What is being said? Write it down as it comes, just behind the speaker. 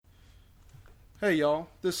Hey y'all,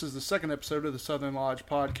 this is the second episode of the Southern Lodge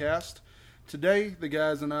podcast. Today, the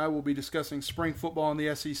guys and I will be discussing spring football in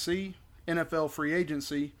the SEC, NFL free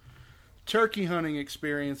agency, turkey hunting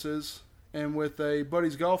experiences, and with a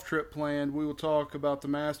buddy's golf trip planned, we will talk about the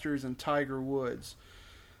Masters and Tiger Woods.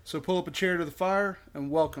 So pull up a chair to the fire and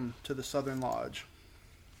welcome to the Southern Lodge.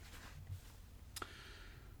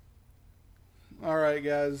 Alright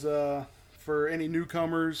guys, for any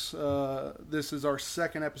newcomers, this is our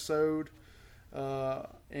second episode.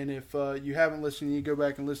 And if you haven't listened, you go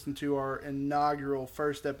back and listen to our inaugural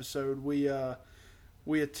first episode.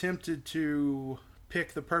 We attempted to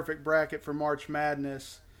pick the perfect bracket for March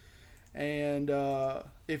Madness, and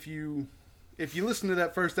if you listen to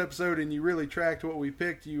that first episode and you really tracked what we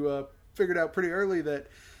picked, you figured out pretty early that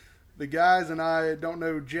the guys and I don't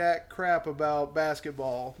know jack crap about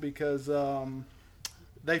basketball because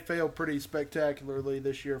they failed pretty spectacularly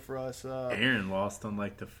this year for us. Aaron lost on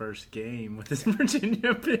the first game with his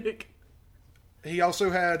Virginia pick. He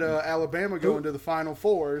also had Alabama going to the Final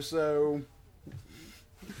Four, so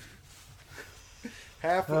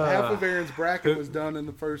half of Aaron's bracket was done in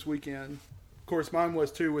the first weekend. Of course, mine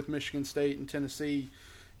was too with Michigan State and Tennessee.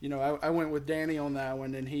 You know, I went with Danny on that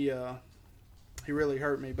one, and he really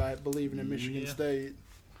hurt me by believing in Michigan State.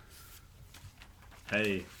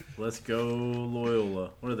 Hey, let's go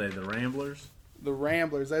Loyola. What are they, the Ramblers? The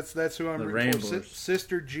Ramblers. That's who I'm rooting for.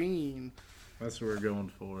 Sister Jean. That's what we're going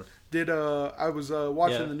for. I was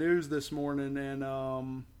watching the news this morning,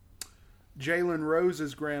 and Jalen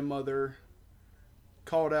Rose's grandmother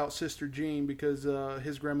called out Sister Jean because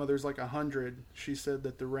his grandmother's 100. She said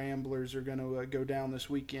that the Ramblers are going to go down this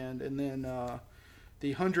weekend. And then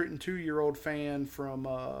the 102-year-old fan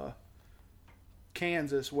from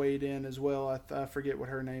Kansas weighed in as well. I forget what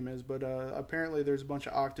her name is, but apparently there's a bunch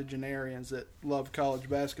of octogenarians that love college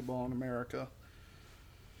basketball in America.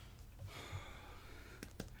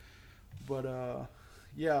 But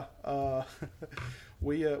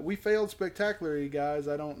we failed spectacularly, guys.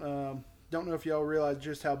 I don't know if y'all realize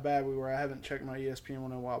just how bad we were. I haven't checked my ESPN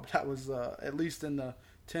one in a while, but I was at least in the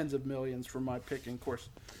tens of millions for my picking. Of course,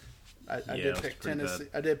 I did pick Tennessee.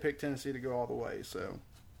 I did pick Tennessee to go all the way. So.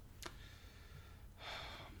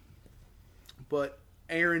 But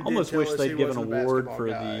Aaron almost wish they'd give an award for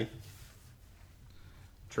guy.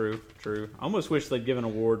 the. True. I almost wish they'd give an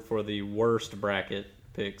award for the worst bracket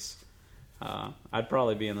picks. I'd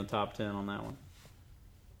probably be in the top 10 on that one.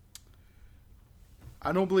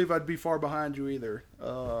 I don't believe I'd be far behind you either.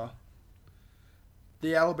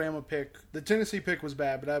 The Alabama pick, the Tennessee pick was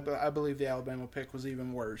bad, but I believe the Alabama pick was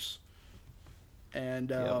even worse.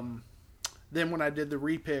 And then when I did the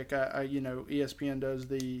repick, ESPN does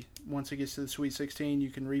once it gets to the Sweet 16, you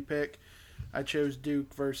can repick. I chose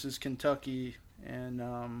Duke versus Kentucky,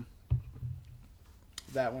 and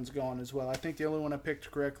that one's gone as well. I think the only one I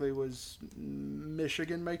picked correctly was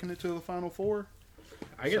Michigan making it to the Final Four.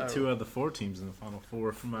 I got 2 out of the 4 teams in the Final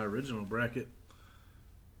Four from my original bracket.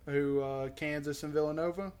 Who, Kansas and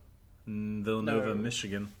Villanova? Villanova,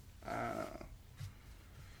 Michigan.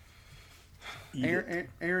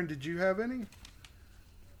 Aaron, did you have any?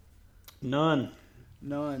 None.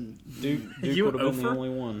 Duke would have been the only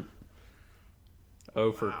one.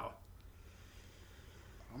 Over. Wow.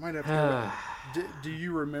 I might have to. Do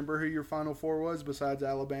you remember who your Final Four was besides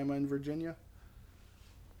Alabama and Virginia?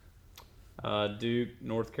 Duke,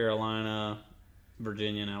 North Carolina,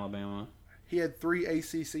 Virginia, and Alabama. He had 3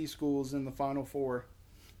 ACC schools in the Final Four.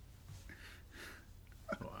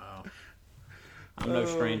 Wow. I'm no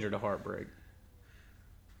stranger to heartbreak.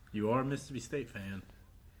 You are a Mississippi State fan.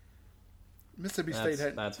 Mississippi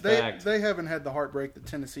State that's fact. They haven't had the heartbreak that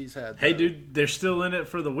Tennessee's had. Hey, dude, they're still in it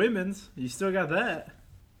for the women's. You still got that.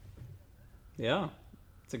 Yeah.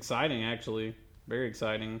 It's exciting, actually. Very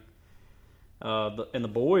exciting. And the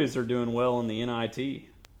boys are doing well in the NIT.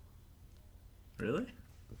 Really?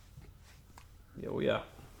 Yeah.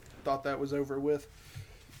 Thought that was over with.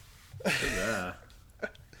 Yeah.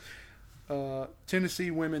 Tennessee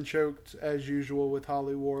women choked as usual with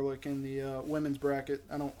Holly Warlick in the women's bracket.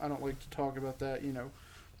 I don't like to talk about that.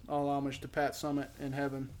 All homage to Pat Summitt in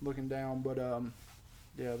heaven looking down, but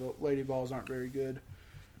the Lady Vols aren't very good.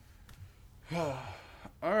 All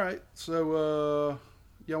right, so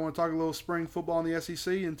y'all want to talk a little spring football in the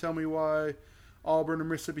SEC and tell me why Auburn or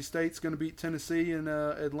Mississippi State's going to beat Tennessee in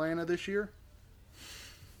Atlanta this year?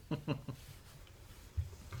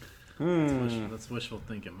 That's wishful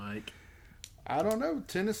thinking, Mike. I don't know.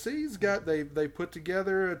 Tennessee's got they put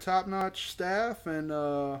together a top-notch staff, and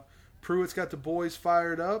Pruitt's got the boys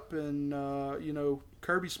fired up, and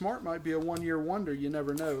Kirby Smart might be a one-year wonder. You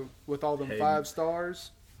never know with all them 5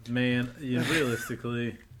 stars. Man,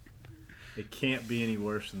 realistically, It can't be any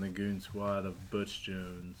worse than the Goon Squad of Butch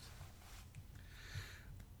Jones.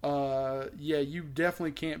 Yeah, you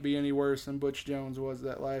definitely can't be any worse than Butch Jones was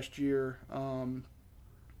that last year.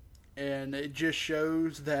 And it just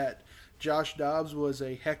shows that Josh Dobbs was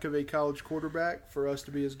a heck of a college quarterback for us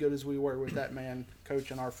to be as good as we were with that man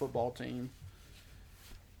coaching our football team.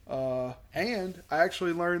 And I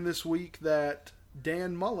actually learned this week that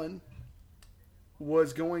Dan Mullen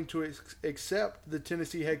was going to accept the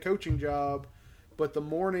Tennessee head coaching job, but the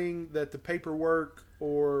morning that the paperwork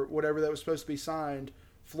or whatever that was supposed to be signed,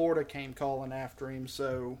 Florida came calling after him.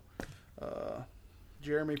 So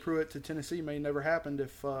Jeremy Pruitt to Tennessee may never happened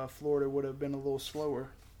if Florida would have been a little slower.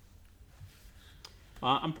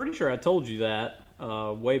 I'm pretty sure I told you that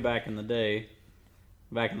way back in the day,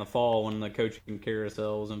 back in the fall when the coaching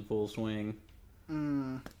carousel was in full swing.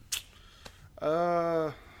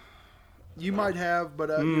 You might have, but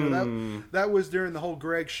you know, that was during the whole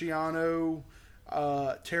Greg Schiano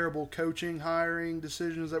terrible coaching hiring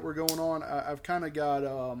decisions that were going on. I've kind of got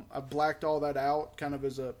I've blacked all that out, kind of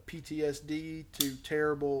as a PTSD to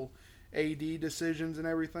terrible AD decisions and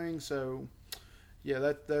everything. So yeah,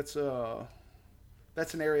 that's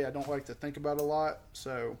an area I don't like to think about a lot.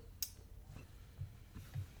 So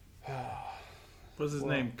what's his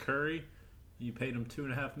name? Curry? You paid him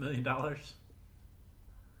 $2.5 million?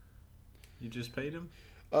 You just paid him?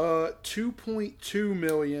 $2.2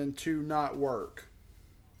 million to not work.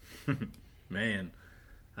 Man,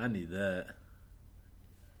 I need that.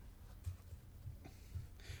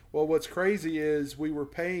 Well, what's crazy is we were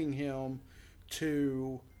paying him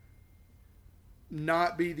to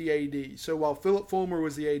not be the AD. So while Philip Fulmer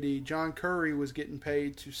was the AD, John Curry was getting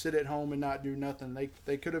paid to sit at home and not do nothing.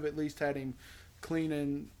 They could have at least had him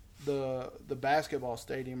cleaning the basketball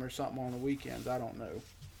stadium or something on the weekends. I don't know.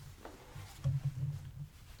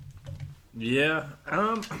 Yeah.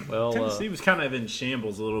 Tennessee was kind of in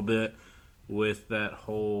shambles a little bit with that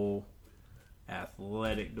whole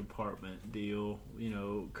athletic department deal. You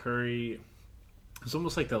know, Curry, it's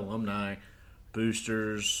almost like the alumni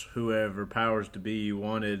boosters, whoever powers to be,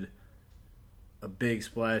 wanted a big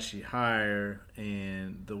splashy hire,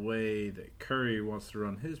 and the way that Curry wants to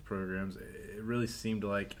run his programs, it really seemed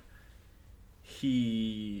like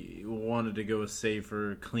he wanted to go a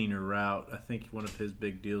safer, cleaner route. I think one of his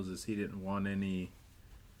big deals is he didn't want any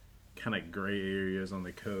kind of gray areas on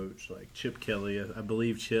the coach. Like Chip Kelly, I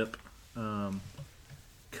believe Chip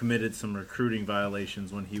committed some recruiting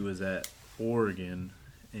violations when he was at Oregon,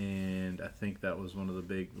 and I think that was one of the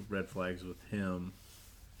big red flags with him.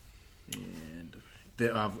 And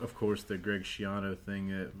of course the Greg Schiano thing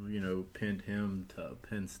that, you know, pinned him to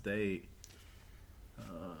Penn State.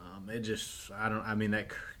 That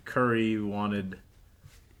Curry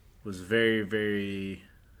was very, very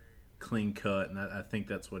clean cut, and I think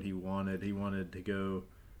that's what he wanted. He wanted to go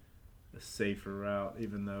a safer route,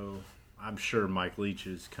 even though I'm sure Mike Leach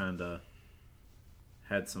has kind of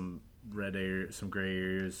had some red areas, some gray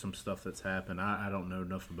areas, some stuff that's happened. I don't know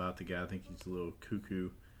enough about the guy. I think he's a little cuckoo.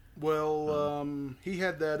 Well, he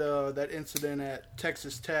had that incident at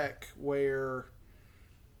Texas Tech where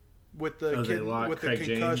with the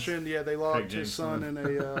concussion, James. Yeah, they locked his son in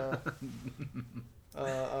the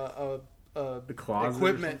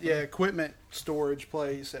closet equipment storage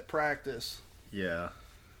place at practice. Yeah.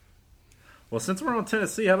 Well, since we're on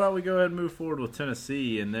Tennessee, how about we go ahead and move forward with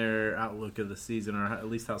Tennessee and their outlook of the season, or at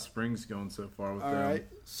least how spring's going so far with them. All right.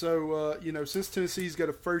 So, since Tennessee's got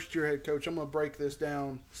a first-year head coach, I'm going to break this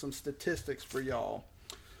down, some statistics for y'all.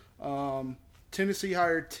 Tennessee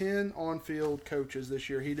hired 10 on-field coaches this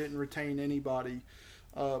year. He didn't retain anybody.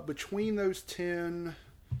 Between those 10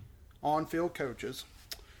 on-field coaches,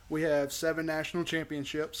 we have 7 national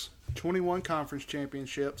championships, 21 conference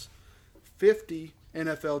championships, 50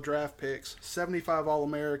 NFL draft picks, 75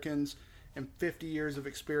 All-Americans, and 50 years of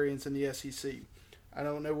experience in the SEC. I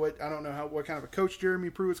don't know what kind of a coach Jeremy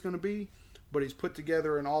Pruitt's going to be, but he's put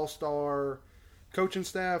together an all-star coaching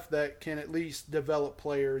staff that can at least develop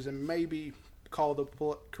players and maybe call the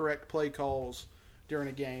correct play calls during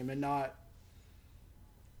a game and not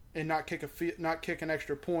kick an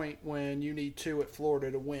extra point when you need 2 at Florida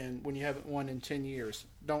to win when you haven't won in 10 years.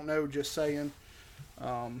 Don't know, just saying.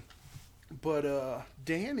 But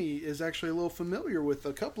Danny is actually a little familiar with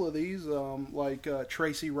a couple of these, like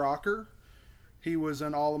Tracy Rocker. He was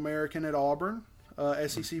an All-American at Auburn,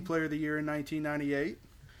 SEC Player of the Year in 1998.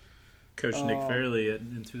 Coach Nick Fairley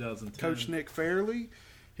in 2010. Coach Nick Fairley.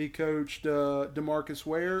 He coached DeMarcus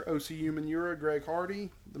Ware, OCU Manura, Greg Hardy.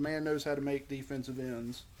 The man knows how to make defensive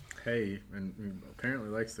ends. Hey, and apparently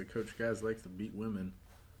likes to coach guys likes to beat women.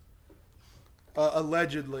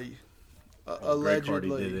 Allegedly. allegedly. Greg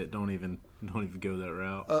Hardy did it. Don't even go that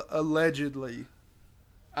route. Allegedly.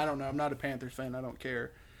 I don't know. I'm not a Panthers fan. I don't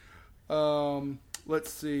care.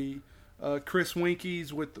 Let's see. Chris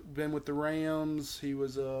Winke's been with the Rams. He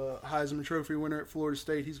was a Heisman Trophy winner at Florida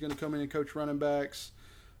State. He's going to come in and coach running backs.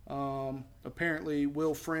 Apparently,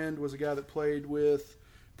 Will Friend was a guy that played with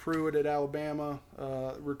Pruitt at Alabama.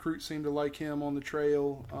 Recruits seem to like him on the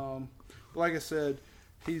trail. Like I said,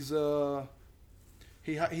 he's got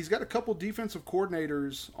a couple defensive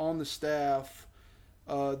coordinators on the staff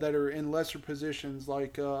that are in lesser positions,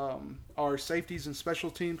 like our safeties and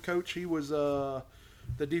special team coach. He was the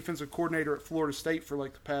defensive coordinator at Florida State for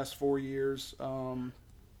like the past 4 years.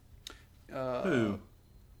 Who?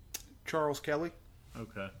 Charles Kelly.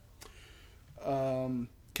 Okay.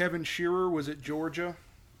 Kevin Shearer was at Georgia.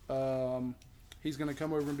 He's going to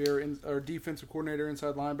come over and be our defensive coordinator,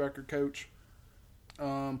 inside linebacker coach.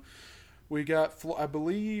 We got, I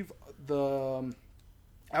believe, the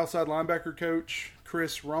outside linebacker coach,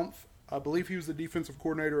 Chris Rumpf. I believe he was the defensive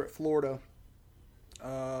coordinator at Florida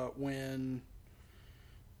when...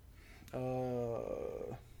 had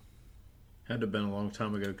to have been a long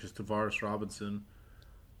time ago because Tavares Robinson...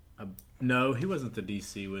 no, he wasn't the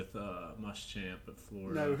DC with Muschamp at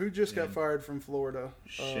Florida. No, who just got fired from Florida?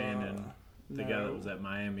 Shannon, the guy that was at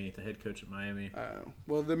Miami, the head coach at Miami.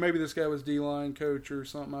 Well, then maybe this guy was D-line coach or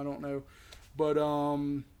something. I don't know. But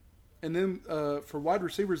and then for wide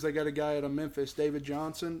receivers, they got a guy out of Memphis, David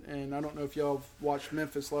Johnson. And I don't know if y'all have watched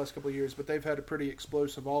Memphis the last couple of years, but they've had a pretty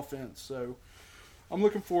explosive offense. So I'm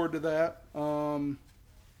looking forward to that.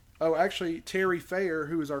 Actually, Terry Fair,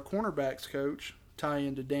 who is our cornerbacks coach, tie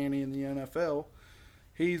into Danny in the NFL.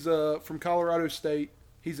 He's from Colorado State.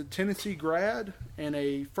 He's a Tennessee grad and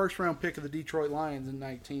a first-round pick of the Detroit Lions in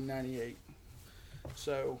 1998.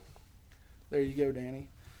 So, there you go, Danny.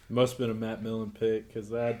 Must have been a Matt Millen pick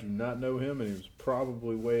because I do not know him, and he was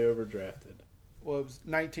probably way overdrafted. Well, it was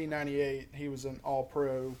 1998. He was an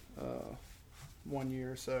All-Pro 1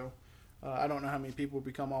 year, so I don't know how many people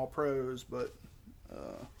become All-Pros, but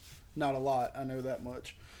not a lot. I know that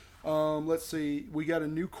much. Let's see. We got a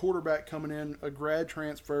new quarterback coming in, a grad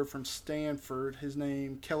transfer from Stanford. His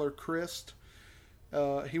name, Keller Christ.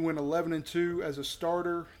 He went 11-2 as a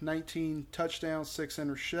starter, 19 touchdowns, 6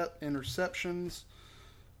 interceptions.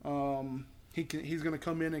 He's going to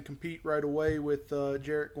come in and compete right away with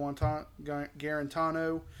Jarrett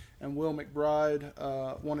Garantano and Will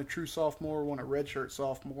McBride. One a true sophomore, one a redshirt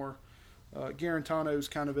sophomore. Garantano's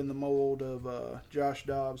kind of in the mold of Josh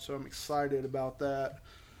Dobbs, so I'm excited about that.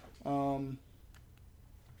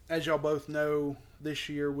 As y'all both know, this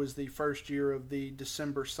year was the first year of the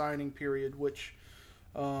December signing period, which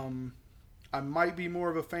I might be more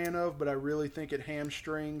of a fan of, but I really think it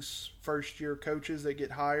hamstrings first-year coaches that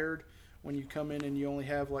get hired when you come in and you only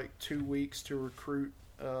have like 2 weeks to recruit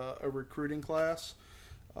a recruiting class.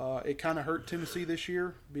 It kind of hurt Tennessee this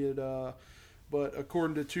year, but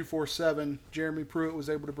according to 247, Jeremy Pruitt was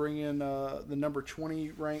able to bring in the number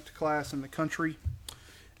 20 ranked class in the country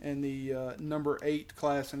and the number 8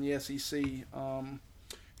 class in the SEC.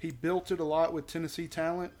 He built it a lot with Tennessee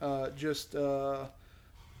talent. Just 4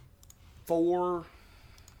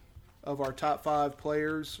 of our top 5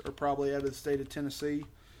 players are probably out of the state of Tennessee.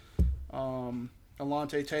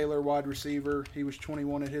 Alontae Taylor, wide receiver, he was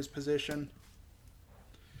 21 at his position.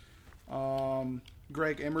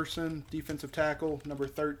 Greg Emerson, defensive tackle, number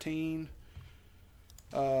 13.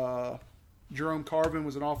 Jerome Carvin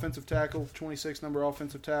was an offensive tackle, 26 number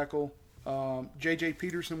offensive tackle. J.J.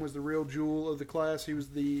 Peterson was the real jewel of the class. He was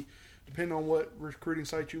depending on what recruiting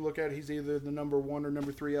site you look at, he's either the number 1 or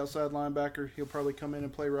number 3 outside linebacker. He'll probably come in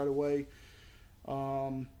and play right away.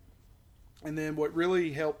 And then what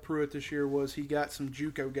really helped Pruitt this year was he got some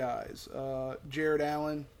JUCO guys. Jared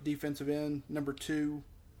Allen, defensive end, number 2,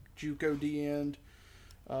 JUCO D end.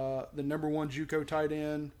 The number 1 JUCO tight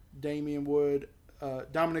end,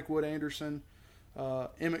 Dominic Wood Anderson,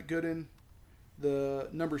 Emmett Gooden, the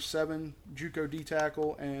number 7 JUCO D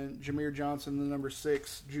tackle, and Jameer Johnson, the number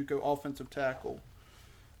 6 JUCO offensive tackle.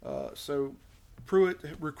 So Pruitt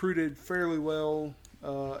recruited fairly well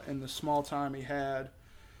in the small time he had.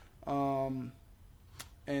 And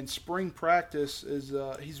spring practice is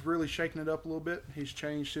he's really shaking it up a little bit. He's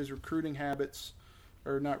changed his recruiting habits,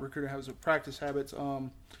 or not recruiting habits, but practice habits.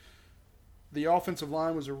 The offensive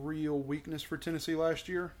line was a real weakness for Tennessee last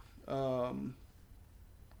year.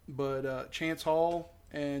 But Chance Hall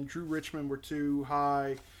and Drew Richmond were 2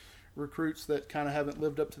 high recruits that kind of haven't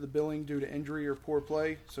lived up to the billing due to injury or poor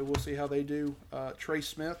play. So we'll see how they do. Trey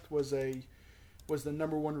Smith was the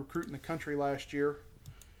number 1 recruit in the country last year.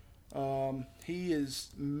 He is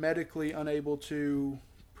medically unable to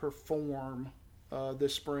perform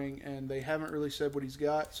this spring, and they haven't really said what he's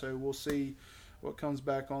got, so we'll see what comes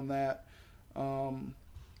back on that.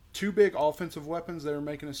 Two big offensive weapons that are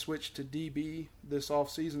making a switch to DB this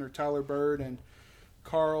offseason are Tyler Bird and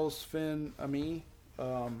Carlos Finn-Ami.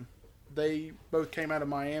 They both came out of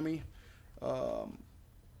Miami.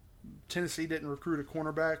 Tennessee didn't recruit a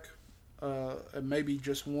cornerback, and maybe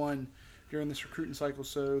just one during this recruiting cycle,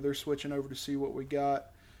 so they're switching over to see what we got.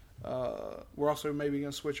 We're also maybe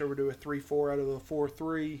going to switch over to a 3-4 out of the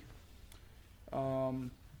 4-3.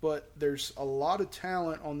 But there's a lot of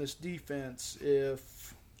talent on this defense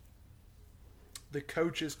if the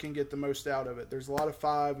coaches can get the most out of it. There's a lot of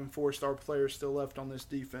 5- and 4-star players still left on this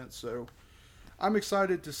defense, so I'm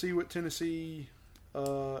excited to see what Tennessee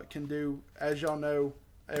can do. As y'all know,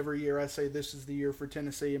 every year I say this is the year for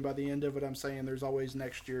Tennessee, and by the end of it I'm saying there's always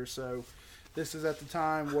next year. So this is at the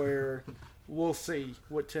time where we'll see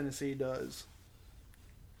what Tennessee does.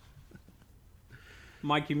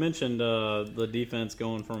 Mike, you mentioned the defense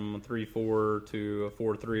going from a 3-4 to a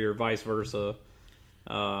 4-3 or vice versa.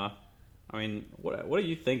 I mean, what do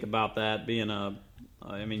you think about that being I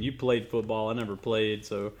mean, you played football. I never played,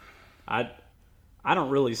 so I don't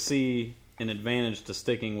really see an advantage to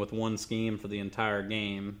sticking with one scheme for the entire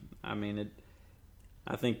game. I mean,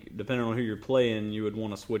 I think depending on who you're playing, you would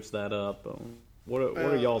want to switch that up. What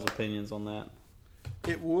are y'all's opinions on that?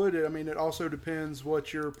 It would. I mean, it also depends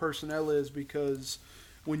what your personnel is, because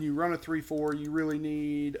when you run a 3-4, you really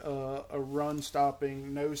need a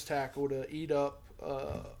run-stopping nose tackle to eat up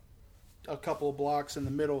a couple of blocks in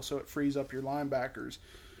the middle so it frees up your linebackers.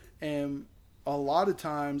 And a lot of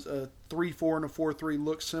times a 3-4 and a 4-3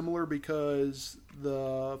 look similar because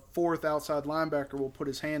the fourth outside linebacker will put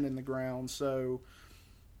his hand in the ground. So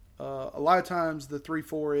a lot of times the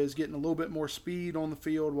 3-4 is getting a little bit more speed on the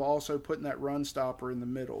field while also putting that run stopper in the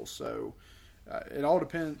middle. So it all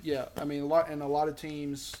depends. Yeah, I mean, a lot of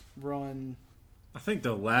teams run. I think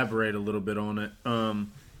to elaborate a little bit on it, I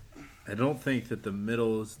don't think that the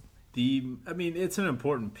middle is I mean, it's an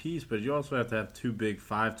important piece, but you also have to have 2 big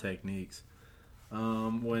 5 techniques.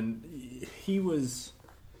 When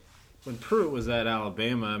Pruitt was at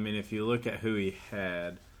Alabama, I mean, if you look at who he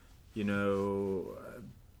had, you know,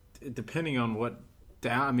 depending on what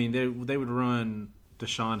down, I mean, they would run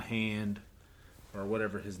Deshaun Hand or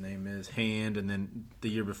whatever his name is, Hand, and then the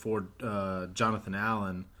year before Jonathan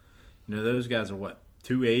Allen. You know, those guys are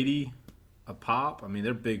 280 a pop. I mean,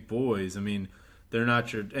 they're big boys. I mean, they're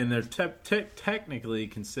not and they're technically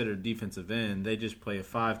considered defensive end. They just play a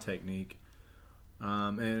 5 technique.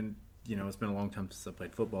 And, you know, it's been a long time since I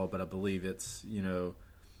played football, but I believe it's, you know,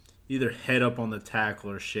 either head up on the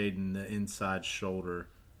tackle or shading the inside shoulder.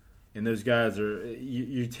 And those guys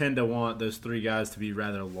you tend to want those 3 guys to be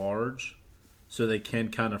rather large so they can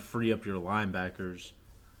kind of free up your linebackers.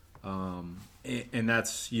 And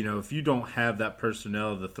that's, you know, if you don't have that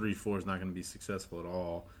personnel, the 3-4 is not going to be successful at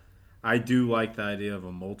all. I do like the idea of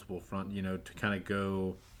a multiple front, you know, to kind of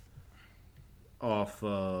go off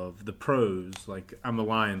of the pros. Like, I'm a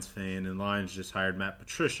Lions fan, and Lions just hired Matt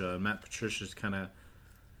Patricia, and Matt Patricia's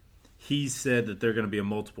he said that they're going to be a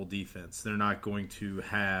multiple defense. They're not going to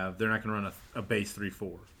run a base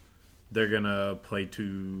 3-4. They're going to play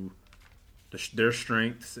to their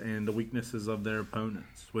strengths and the weaknesses of their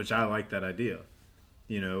opponents, which I like that idea,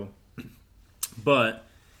 you know. But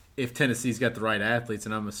if Tennessee's got the right athletes,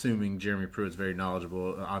 and I'm assuming Jeremy Pruitt's very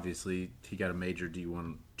knowledgeable, obviously he got a major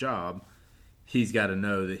D1 job, he's got to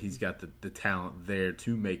know that he's got the talent there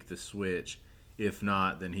to make the switch. If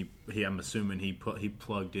not, then I'm assuming he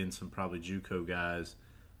plugged in some probably JUCO guys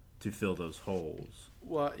to fill those holes.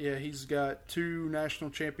 Well, yeah, he's got 2 national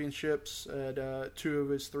championships at 2 of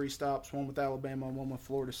his 3 stops, one with Alabama and one with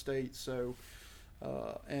Florida State. So,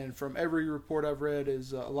 and from every report I've read,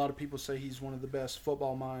 is a lot of people say he's one of the best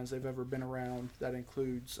football minds they've ever been around. That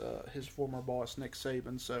includes his former boss, Nick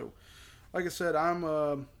Saban. So, like I said,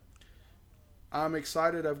 I'm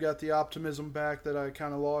excited. I've got the optimism back that I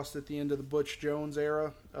kind of lost at the end of the Butch Jones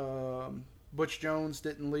era. Butch Jones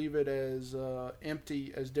didn't leave it as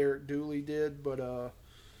empty as Derek Dooley did, but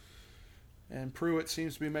and Pruitt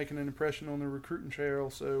seems to be making an impression on the recruiting trail,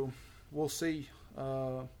 so we'll see.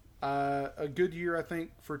 A good year, I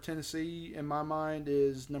think, for Tennessee, in my mind,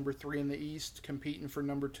 is number 3 in the East, competing for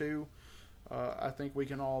number 2. I think we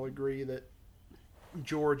can all agree that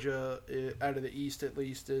Georgia, out of the East at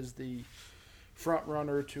least, is the front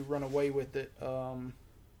runner to run away with it.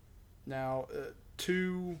 Now,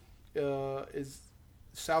 2 is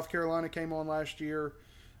South Carolina came on last year.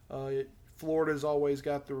 Florida's always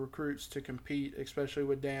got the recruits to compete, especially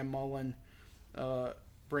with Dan Mullen.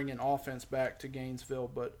 bringing offense back to Gainesville.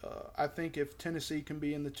 But I think if Tennessee can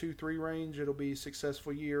be in the 2-3 range, it'll be a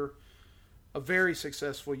successful year, a very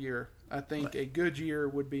successful year. I think a good year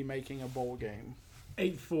would be making a bowl game.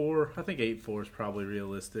 8-4. I think 8-4 is probably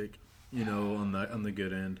realistic. On the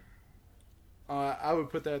good end. I would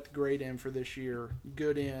put that at the great end for this year.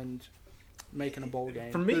 Good end, making a bowl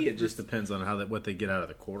game. For me, it just depends on what they get out of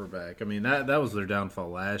the quarterback. I mean, that was their downfall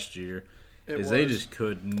last year. They just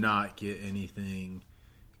could not get anything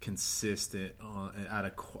consistent out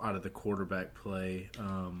of the quarterback play,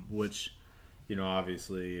 which,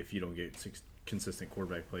 obviously, if you don't get consistent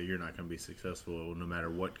quarterback play, you're not going to be successful no matter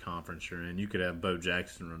what conference you're in. You could have Bo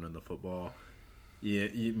Jackson running the football. Yeah,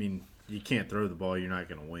 you can't throw the ball, you're not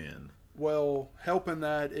going to win. Well, helping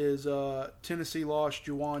that is Tennessee lost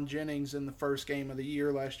Juwan Jennings in the first game of the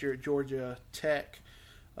year last year at Georgia Tech.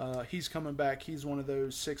 He's coming back. He's one of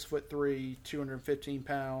those 6'3",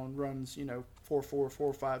 215-pound, runs 4.4,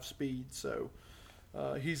 4.5 speed. So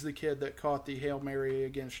he's the kid that caught the Hail Mary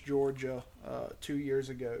against Georgia 2 years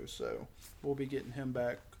ago. So we'll be getting him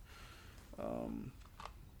back.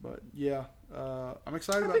 But yeah, I'm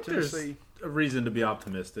excited about Tennessee. There's a reason to be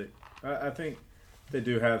optimistic. I think they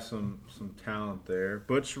do have some talent there.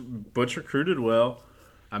 Butch recruited well.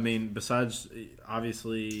 I mean, besides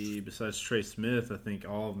Trey Smith, I think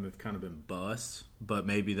all of them have kind of been busts. But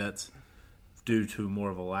maybe that's due to more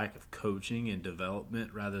of a lack of coaching and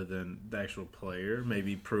development rather than the actual player.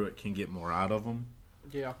 Maybe Pruitt can get more out of them.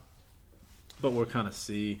 Yeah. But we'll kind of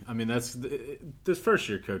see. I mean, this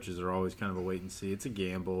first-year coaches are always kind of a wait and see. It's a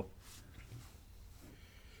gamble.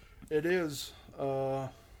 It is. So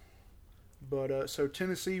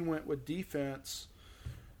Tennessee went with defense.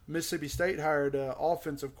 Mississippi State hired an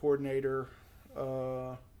offensive coordinator.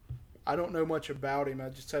 I don't know much about him. I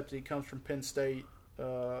just have he comes from Penn State.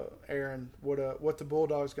 Aaron, what the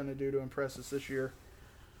Bulldogs going to do to impress us this year?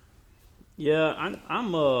 Yeah,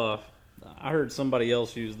 I heard somebody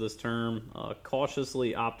else use this term,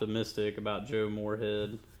 cautiously optimistic about Joe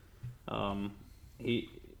Moorhead.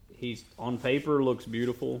 He's on paper looks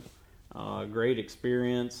beautiful, great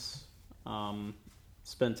experience.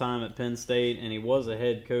 Spent time at Penn State, and he was a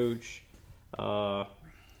head coach. What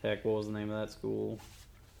was the name of that school?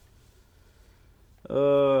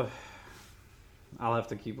 I'll have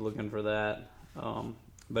to keep looking for that.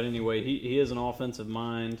 But anyway, he is an offensive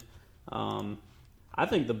mind. I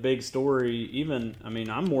think the big story,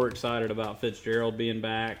 I'm more excited about Fitzgerald being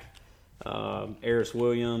back, Eris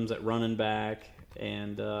Williams at running back,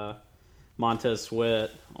 and Montez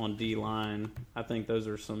Sweat on D-line. I think those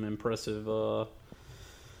are some impressive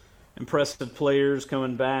players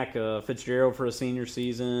coming back. Fitzgerald for a senior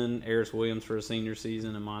season, Eris Williams for a senior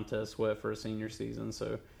season, and Montez Sweat for a senior season.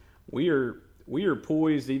 So we are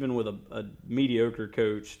poised, even with a mediocre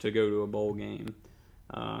coach, to go to a bowl game.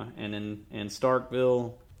 And in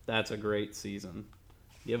Starkville, that's a great season.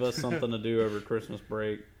 Give us something to do over Christmas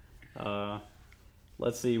break.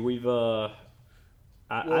 Let's see.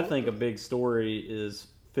 I think a big story is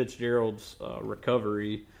Fitzgerald's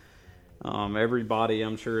recovery. Everybody,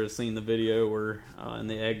 I'm sure, has seen the video where in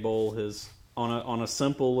the Egg Bowl, on a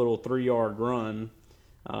simple little 3-yard run.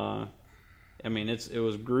 It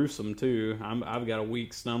was gruesome too. I've got a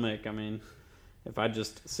weak stomach. If I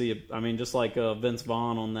just see it, just like Vince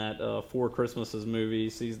Vaughn on that Four Christmases movie,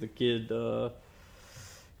 sees the kid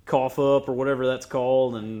cough up or whatever that's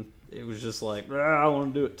called, and it was just like, I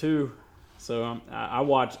want to do it too. So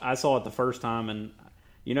I saw it the first time, and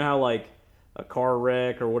you know how like a car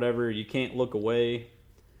wreck or whatever, you can't look away.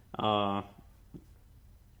 It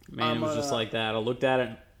was just like that. I looked at it.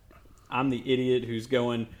 I'm the idiot who's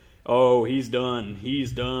going, oh, he's done.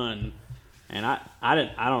 And I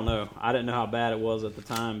don't know. I didn't know how bad it was at the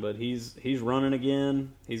time, but he's running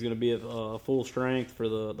again. He's going to be at full strength for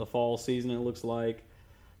the fall season, it looks like.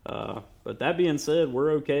 But that being said,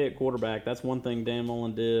 we're okay at quarterback. That's one thing Dan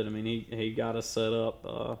Mullen did. He got us set up.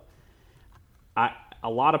 A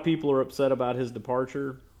lot of people are upset about his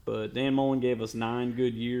departure, but Dan Mullen gave us 9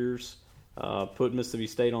 good years, put Mississippi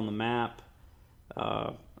State on the map,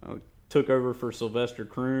 took over for Sylvester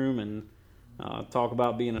Croom, and talk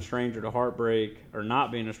about being a stranger to heartbreak or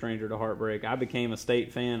not being a stranger to heartbreak. I became a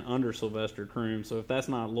State fan under Sylvester Croom, so if that's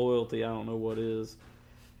not loyalty, I don't know what is.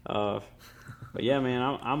 But yeah, man,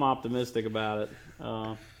 I'm optimistic about it.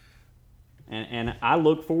 And I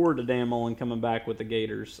look forward to Dan Mullen coming back with the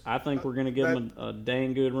Gators. I think we're going to give them a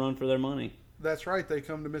dang good run for their money. That's right. They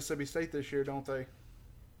come to Mississippi State this year, don't they?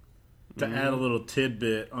 To add a little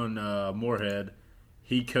tidbit on Moorhead,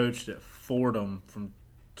 he coached at Fordham from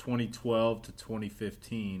 2012 to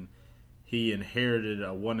 2015. He inherited a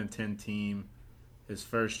 1-10 team His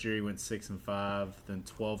first year he went 6-5, then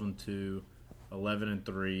 12-2,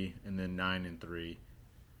 11-3, and then 9-3,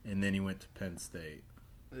 and then he went to Penn State.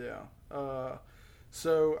 Yeah.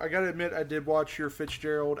 So I got to admit, I did watch your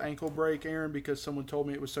Fitzgerald ankle break, Aaron, because someone told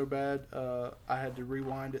me it was so bad. I had to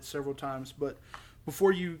rewind it several times. But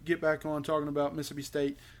before you get back on talking about Mississippi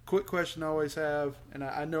State, quick question I always have, and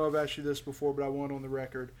I know I've asked you this before, but I want it on the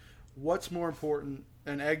record. What's more important,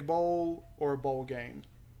 an Egg Bowl or a bowl game?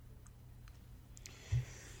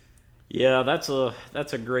 Yeah, that's a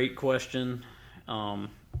great question.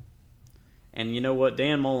 And you know what?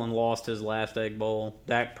 Dan Mullen lost his last Egg Bowl.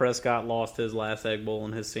 Dak Prescott lost his last Egg Bowl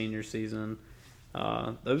in his senior season.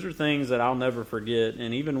 Those are things that I'll never forget.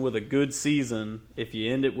 And even with a good season, if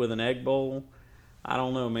you end it with an Egg Bowl, I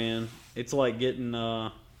don't know, man. It's like getting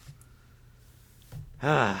I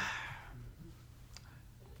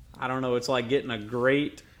don't know. It's like getting a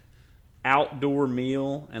great outdoor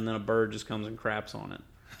meal and then a bird just comes and craps on it.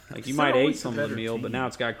 Like you might ate some of the meal, but now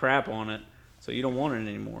it's got crap on it, so you don't want it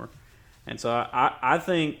anymore. And so I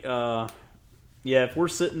think, if we're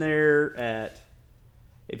sitting there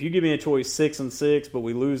if you give me a choice 6-6, but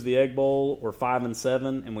we lose the Egg Bowl, or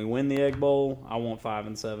 5-7 and we win the Egg Bowl, I want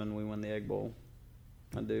 5-7. We win the Egg Bowl.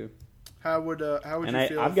 I do. How would you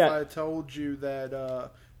feel if I told you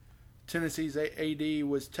that Tennessee's AD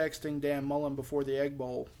was texting Dan Mullen before the Egg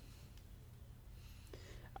Bowl?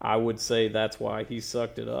 I would say that's why he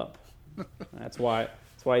sucked it up. That's why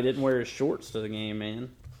he didn't wear his shorts to the game, man.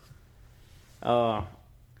 And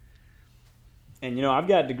I've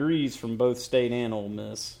got degrees from both State and Ole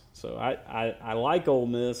Miss, so I like Ole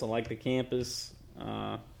Miss. I like the campus,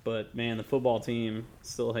 but man, the football team,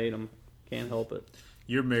 still hate them. Can't help it.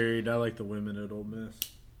 You're married. I like the women at Ole Miss.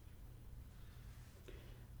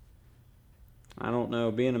 I don't know.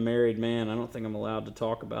 Being a married man, I don't think I'm allowed to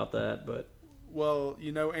talk about that, but. Well,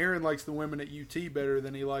 Aaron likes the women at UT better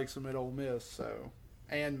than he likes them at Ole Miss,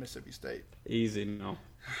 and Mississippi State. Easy, no.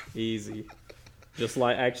 Easy. Just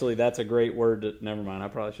like, actually, that's a great word. Never mind, I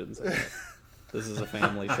probably shouldn't say that. This is a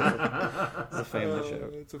family show. It's a family show.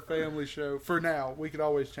 It's a family show. For now. We could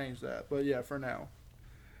always change that. But, yeah, for now.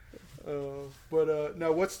 No,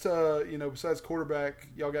 what's, besides quarterback,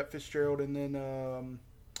 y'all got Fitzgerald, and then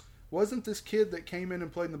wasn't this kid that came in and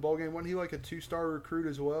played in the bowl game, wasn't he like a 2-star recruit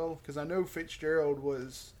as well? Because I know Fitzgerald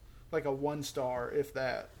was like a 1-star, if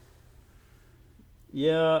that.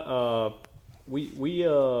 Yeah, we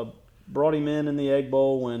brought him in the Egg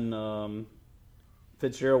Bowl when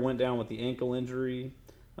Fitzgerald went down with the ankle injury.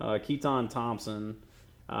 Keaton Thompson,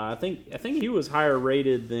 I think he was higher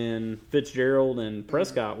rated than Fitzgerald and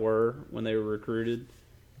Prescott were when they were recruited,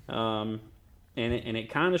 and it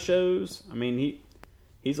kind of shows. I mean,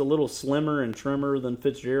 he's a little slimmer and trimmer than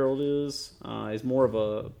Fitzgerald is. He's more of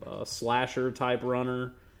a slasher type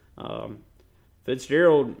runner.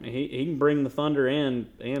 Fitzgerald, he can bring the thunder and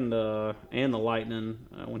the lightning.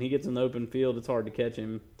 When he gets in the open field, it's hard to catch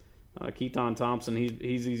him. Keaton Thompson,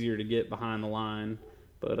 he's easier to get behind the line,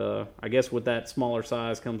 but I guess with that smaller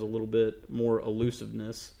size comes a little bit more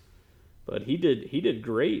elusiveness. But he did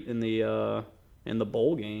great in the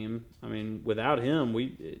bowl game. I mean, without him,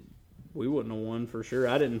 we wouldn't have won for sure.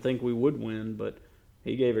 I didn't think we would win, but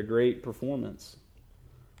he gave a great performance.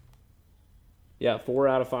 Yeah, 4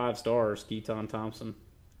 out of 5 stars, Keaton Thompson.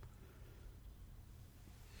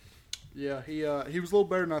 Yeah, he was a little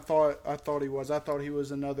better than I thought he was. I thought he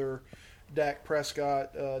was another Dak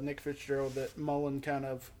Prescott, Nick Fitzgerald that Mullen kind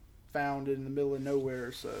of found in the middle of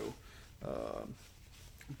nowhere. So,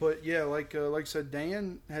 but yeah, like I said,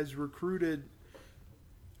 Dan has recruited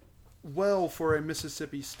well for a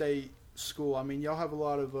Mississippi State school. I mean, y'all have a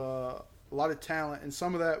lot of talent, and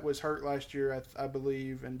some of that was hurt last year, I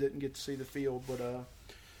believe, and didn't get to see the field. But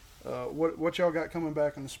what y'all got coming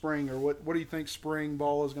back in the spring, or what do you think spring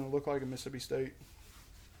ball is going to look like at Mississippi State?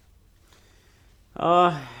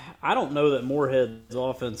 I don't know that Moorhead's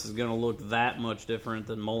offense is going to look that much different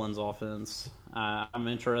than Mullen's offense. I'm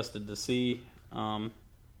interested to see. I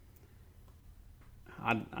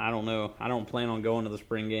don't know. I don't plan on going to the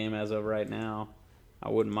spring game as of right now. I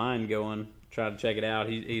wouldn't mind going, try to check it out.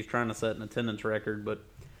 He's trying to set an attendance record, but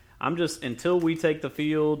I'm just, until we take the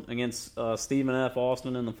field against Stephen F.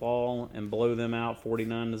 Austin in the fall and blow them out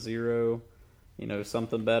 49-0,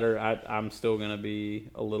 something better, I'm still going to be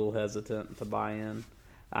a little hesitant to buy in.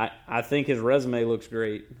 I think his resume looks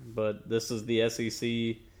great, but this is the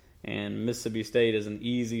SEC, and Mississippi State is an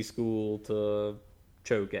easy school to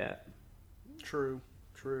choke at. True.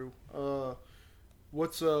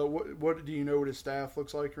 What do you know what his staff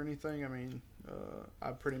looks like or anything? I mean,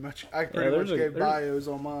 I pretty much gave bios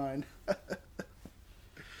on mine.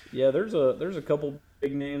 Yeah, there's a couple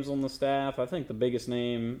big names on the staff. I think the biggest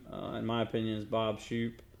name, in my opinion, is Bob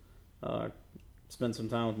Shoop. Spent some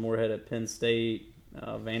time with Moorhead at Penn State,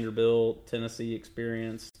 Vanderbilt, Tennessee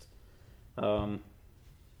experienced.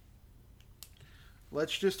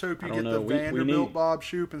 Let's just hope you get the Vanderbilt Bob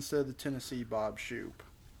Shoop instead of the Tennessee Bob Shoop.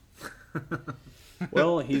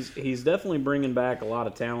 Well, he's definitely bringing back a lot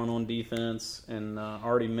of talent on defense, and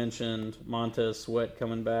already mentioned Montez Sweat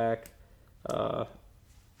coming back.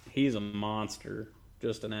 He's a monster,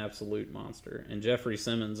 just an absolute monster. And Jeffrey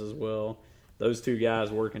Simmons as well. Those two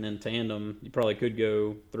guys working in tandem, you probably could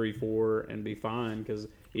go 3-4 and be fine because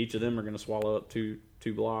each of them are going to swallow up two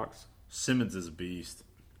blocks. Simmons is a beast.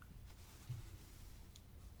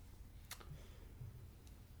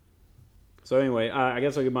 So anyway, I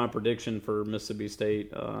guess I'll give my prediction for Mississippi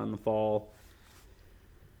State in the fall.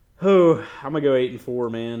 Oh, I'm gonna go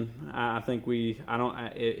 8-4, man. I think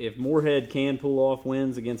if Moorhead can pull off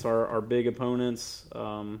wins against our big opponents,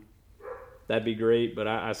 that'd be great. But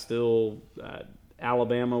I still,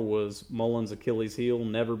 Alabama was Mullen's Achilles heel.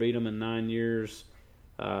 Never beat them in 9 years.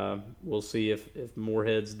 We'll see if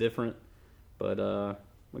Moorhead's different. But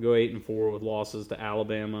we'll go 8-4 with losses to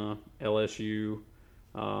Alabama, LSU.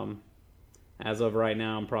 As of right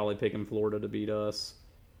now, I'm probably picking Florida to beat us,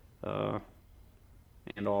 and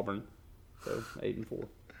Auburn. So 8-4.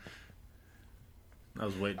 I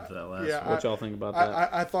was waiting for that last Yeah, one. What y'all think about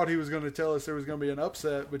that? I thought he was going to tell us there was going to be an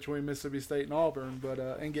upset between Mississippi State and Auburn, but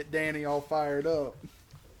and get Danny all fired up.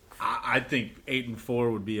 I think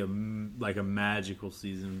 8-4 would be a magical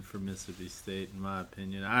season for Mississippi State, in my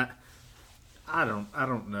opinion. I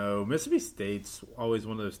don't know. Mississippi State's always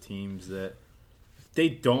one of those teams that they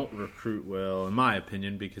don't recruit well, in my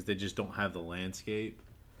opinion, because they just don't have the landscape.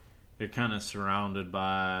 They're kind of surrounded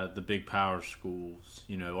by the big power schools.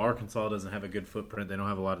 You know, Arkansas doesn't have a good footprint. They don't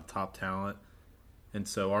have a lot of top talent. And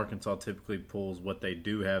so Arkansas typically pulls what they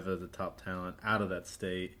do have as the top talent out of that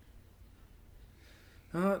state.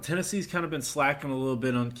 Tennessee's kind of been slacking a little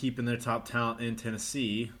bit on keeping their top talent in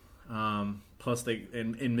Tennessee. Plus,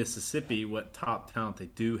 in Mississippi, what top talent they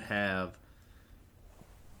do have,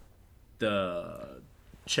 the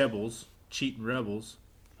Chebbles, Cheating Rebels,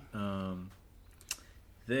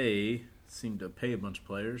 they seem to pay a bunch of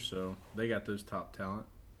players, so they got those top talent.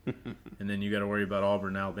 And then you got to worry about Auburn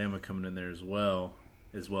and Alabama coming in there as well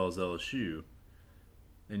as LSU.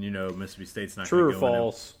 And you know Mississippi State's not going to go in. True or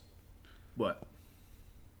false? What?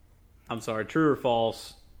 I'm sorry, true or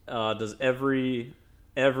false? Does every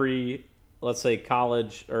let's say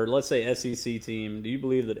college or let's say SEC team, do you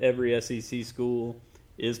believe that every SEC school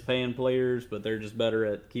is paying players, but they're just better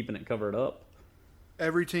at keeping it covered up?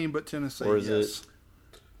 Every team but Tennessee, or is yes.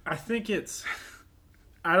 I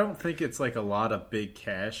don't think it's like a lot of big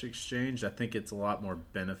cash exchange. I think it's a lot more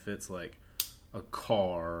benefits like a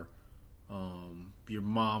car, your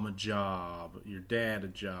mom a job, your dad a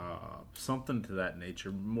job, something to that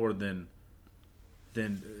nature, more than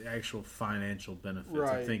actual financial benefits.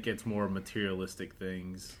 Right. I think it's more materialistic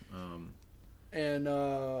things. And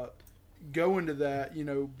going to that,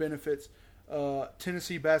 benefits.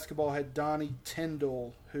 Tennessee basketball had Donnie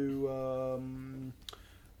Tyndall, who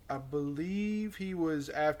I believe he was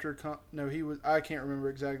after. I can't remember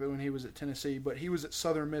exactly when he was at Tennessee, but he was at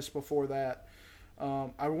Southern Miss before that.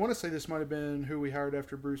 I want to say this might have been who we hired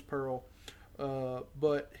after Bruce Pearl,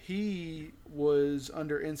 but he was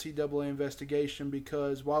under NCAA investigation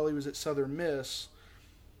because while he was at Southern Miss,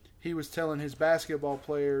 he was telling his basketball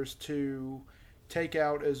players to take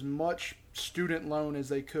out as much student loan as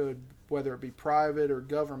they could, whether it be private or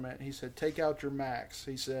government. He said, take out your max.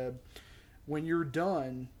 He said, when you're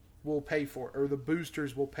done, we'll pay for it, or the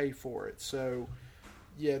boosters will pay for it. So,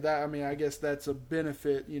 yeah, I guess that's a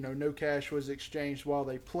benefit. No cash was exchanged while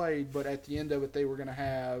they played, but at the end of it, they were going to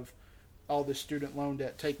have all the student loan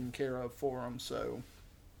debt taken care of for them. So,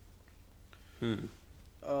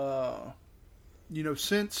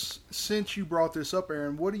 since you brought this up,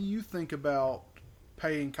 Aaron, what do you think about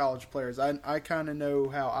paying college players? I kind of know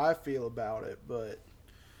how I feel about it, but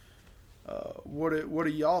what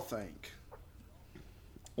do y'all think?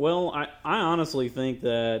 Well, I honestly think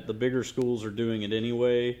that the bigger schools are doing it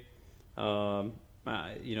anyway. I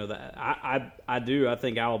do. I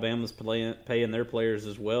think Alabama's paying their players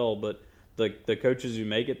as well, but the coaches who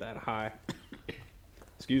make it that high,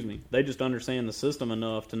 excuse me, they just understand the system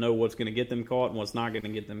enough to know what's going to get them caught and what's not going to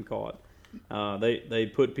get them caught.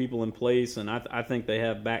 They put people in place, and I think they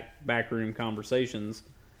have backroom conversations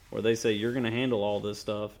where they say, you're going to handle all this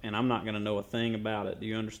stuff, and I'm not going to know a thing about it. Do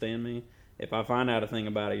you understand me? If I find out a thing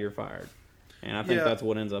about it, you're fired. And I think that's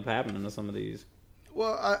what ends up happening to some of these.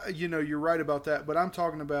 Well, you're right about that, but I'm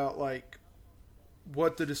talking about, like,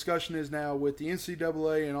 what the discussion is now with the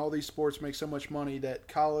NCAA and all these sports make so much money that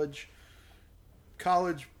college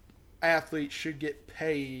athletes should get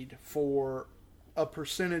paid for a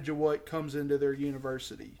percentage of what comes into their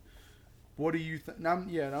university. What do you think?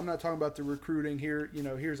 I'm not talking about the recruiting here.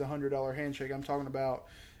 Here's $100 handshake. I'm talking about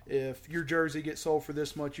if your jersey gets sold for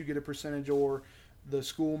this much, you get a percentage, or the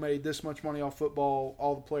school made this much money off football,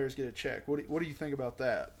 all the players get a check. What do you think about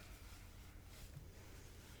that?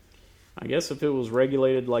 I guess if it was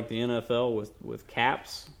regulated like the NFL with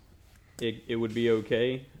caps, it would be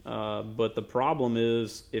okay. But the problem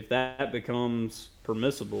is if that becomes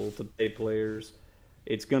permissible to pay players,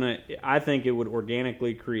 I think it would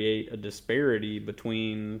organically create a disparity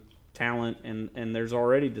between talent, and there's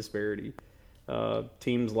already disparity.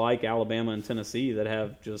 Teams like Alabama and Tennessee that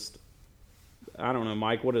have just, I don't know,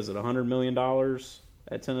 Mike, what is it, $100 million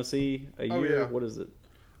at Tennessee a year? Oh, yeah. What is it?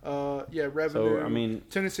 Revenue. So,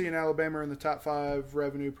 Tennessee and Alabama are in the top 5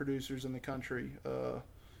 revenue producers in the country.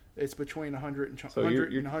 It's between $100 and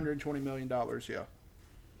 $120 million, yeah.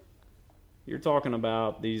 You're talking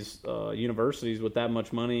about these universities with that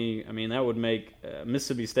much money. I mean, that would make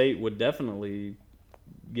Mississippi State would definitely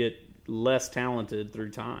less talented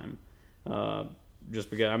through time. Just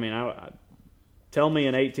because, I tell me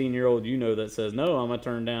an 18-year-old that says, no, I'm going to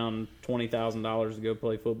turn down $20,000 to go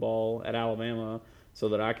play football at Alabama so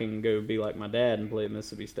that I can go be like my dad and play at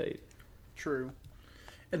Mississippi State. True.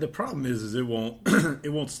 And the problem is it won't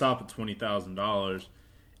it won't stop at $20,000.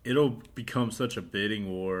 It'll become such a bidding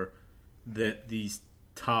war that these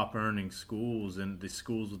top earning schools and the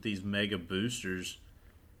schools with these mega boosters,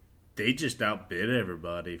 they just outbid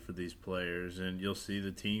everybody for these players, and you'll see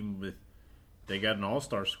the team they got an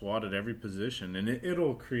all-star squad at every position, and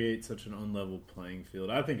it'll create such an unlevel playing field.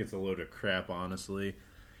 I think it's a load of crap, honestly.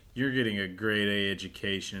 You're getting a grade A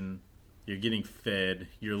education, you're getting fed,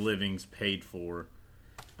 your living's paid for,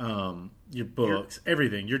 your books,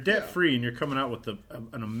 everything. You're debt-free, and you're coming out with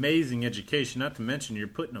an amazing education, not to mention you're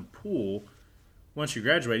put in a pool once you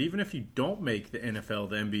graduate. Even if you don't make the NFL,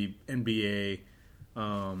 the NBA,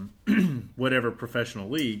 whatever professional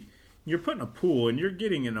league, you're put in a pool, and you're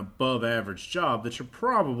getting an above-average job that you're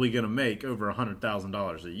probably going to make over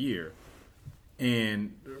 $100,000 a year.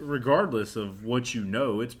 And regardless of what you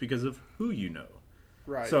know, it's because of who you know.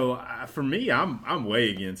 Right. So for me, I'm way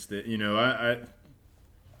against it. I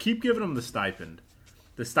keep giving them the stipend.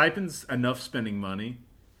 The stipend's enough spending money.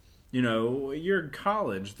 You're in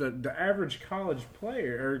college. The average college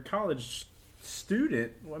player or college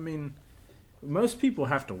student, most people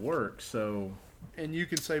have to work. So, and you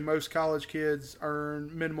can say most college kids earn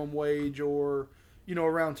minimum wage or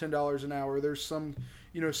around $10 an hour. There's some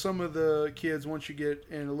of the kids, once you get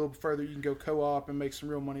in a little further, you can go co-op and make some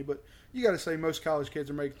real money. But you got to say most college kids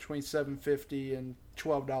are making between $7.50 and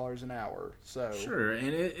 $12 an hour. So sure, and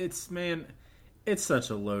it's such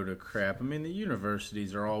a load of crap. The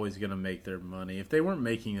universities are always going to make their money. If they weren't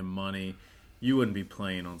making the money, you wouldn't be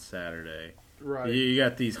playing on Saturday. Right. You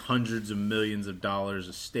got these hundreds of millions of dollars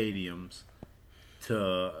of stadiums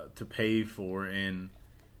to pay for, and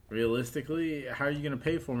realistically, how are you going to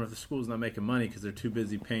pay for them if the school's not making money because they're too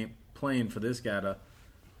busy paying for this guy to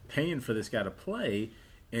play?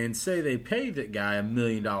 And say they pay that guy $1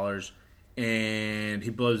 million and he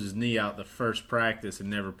blows his knee out the first practice and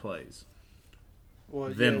never plays.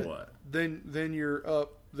 Well, then what? Then you're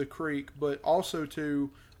up the creek. But also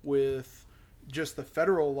too, with just the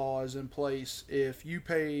federal laws in place, if you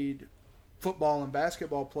paid football and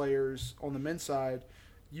basketball players on the men's side,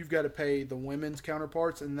 you've got to pay the women's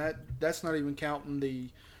counterparts, and that's not even counting the,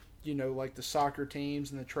 like the soccer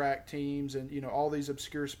teams and the track teams and all these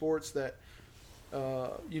obscure sports that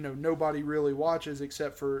nobody really watches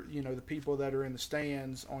except for the people that are in the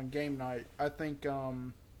stands on game night. I think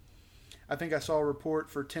I saw a report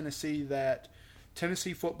for Tennessee that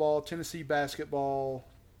Tennessee football, Tennessee basketball,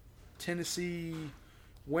 Tennessee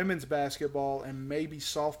women's basketball, and maybe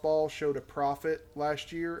softball showed a profit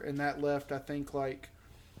last year, and that left I think like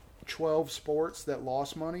 12 sports that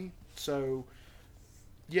lost money. So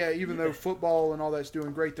even though football and all that's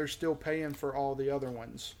doing great, they're still paying for all the other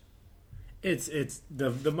ones. It's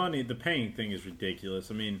the money, the paying thing is ridiculous.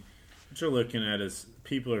 What you're looking at is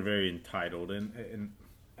people are very entitled, and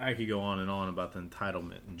I could go on and on about the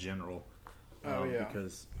entitlement in general.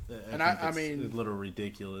 Because I mean, it's a little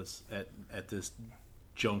ridiculous at this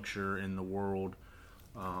juncture in the world.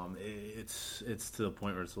 It's to the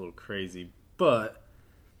point where it's a little crazy. But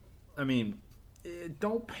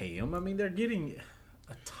don't pay them. They're getting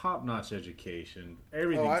a top-notch education.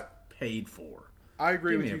 Everything's paid for. I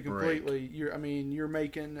agree with you completely. You're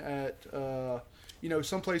making at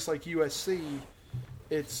someplace like USC,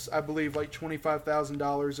 it's, I believe, like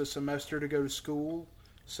 $25,000 a semester to go to school.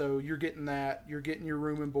 So you're getting that. You're getting your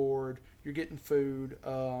room and board. You're getting food.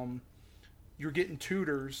 You're getting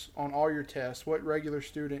tutors on all your tests. What regular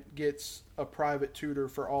student gets a private tutor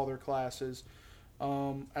for all their classes?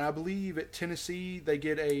 And I believe at Tennessee they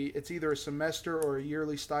get it's either a semester or a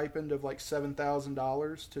yearly stipend of like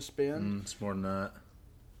 $7,000 to spend. It's more than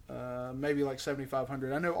that. Maybe like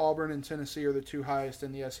 $7,500. I know Auburn and Tennessee are the two highest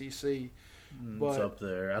in the SEC. But it's up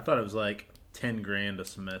there. I thought it was like $10,000 a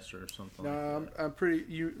semester or something. No, like that. I'm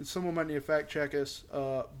pretty. Someone might need to fact check us,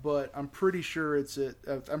 but I'm pretty sure it's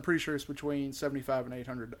between $7,500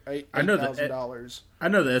 and $8,000. I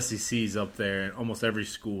know the SEC's up there, and almost every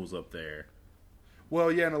school's up there.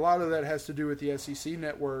 Well, yeah, and a lot of that has to do with the SEC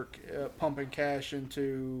network pumping cash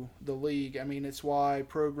into the league. I mean, it's why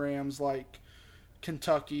programs like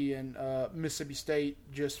Kentucky and Mississippi State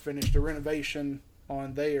just finished a renovation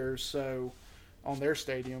on theirs, on their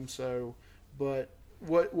stadium. So, but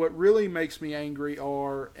what really makes me angry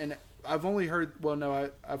and I've only heard,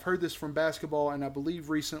 I've heard this from basketball, and I believe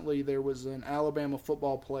recently there was an Alabama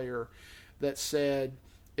football player that said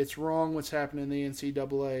it's wrong what's happening in the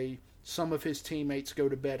NCAA. Some of his teammates go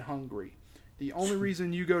to bed hungry. The only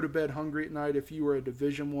reason you go to bed hungry at night if you were a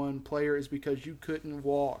Division I player is because you couldn't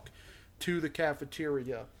walk to the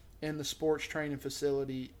cafeteria in the sports training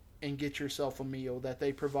facility and get yourself a meal that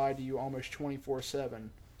they provide to you almost 24/7.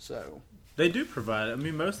 So they do provide it. I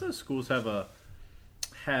mean, most of those schools have a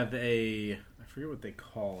I forget what they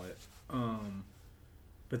call it,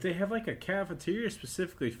 but they have like a cafeteria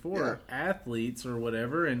specifically for athletes or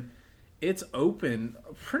whatever, and it's open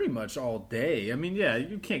pretty much all day. I mean, yeah,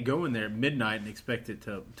 you can't go in there at midnight and expect it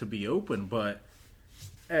to be open, but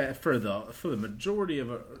for the majority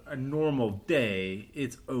of a normal day,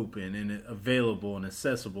 it's open and available and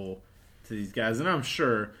accessible to these guys. And I'm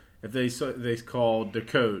sure if they called the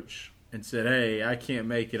coach and said, "Hey, I can't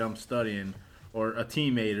make it, I'm studying," or a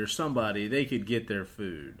teammate or somebody, they could get their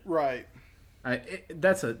food. Right.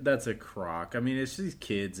 That's a crock. I mean, it's these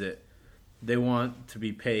kids that they want to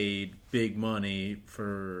be paid big money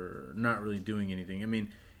for not really doing anything. I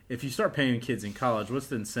mean, if you start paying kids in college, what's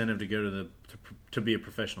the incentive to go to be a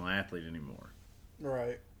professional athlete anymore?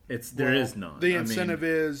 Right. There is none. The incentive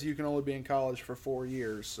is you can only be in college for 4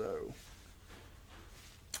 years. So,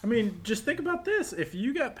 I mean, just think about this: if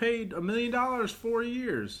you got paid $1 million 4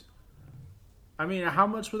 years, I mean, how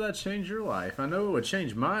much would that change your life? I know it would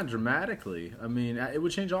change mine dramatically. I mean, it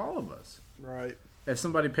would change all of us. Right. If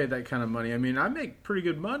somebody paid that kind of money. I mean, I make pretty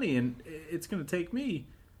good money, and it's going to take me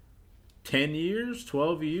 10 years,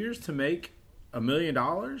 12 years to make $1 million,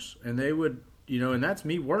 and they would, and that's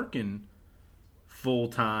me working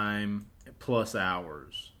full-time plus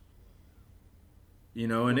hours.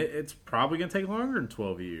 And it's probably going to take longer than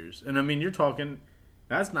 12 years. And, I mean, you're talking,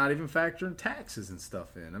 that's not even factoring taxes and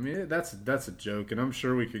stuff in. I mean, that's a joke, and I'm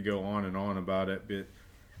sure we could go on and on about it, but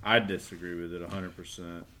I disagree with it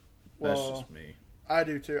 100%. That's just me. I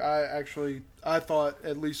do too. I thought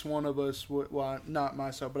at least one of us would, well, not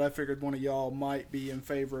myself, but I figured one of y'all might be in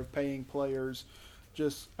favor of paying players.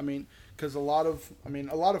 Because a lot of,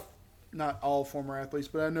 not all former athletes,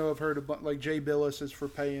 but I know I've heard like Jay Billis is for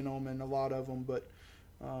paying them and a lot of them, but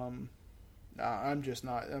I'm just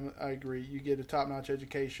not. I agree. You get a top-notch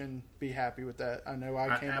education, be happy with that. I know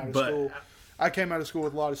I came out of school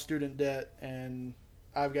with a lot of student debt, and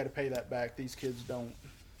I've got to pay that back. These kids don't.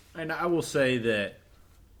 And I will say that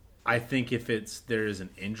I think if there is an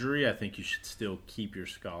injury, I think you should still keep your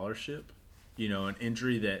scholarship. An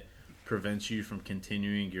injury that prevents you from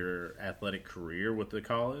continuing your athletic career with the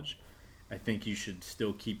college, I think you should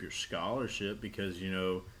still keep your scholarship because,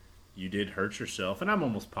 you did hurt yourself. And I'm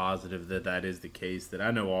almost positive that is the case, that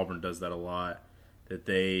I know Auburn does that a lot, that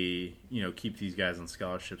they, keep these guys on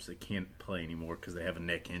scholarships that can't play anymore because they have a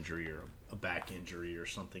neck injury or a back injury or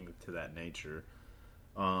something to that nature.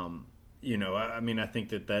 I think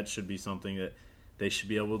that should be something that they should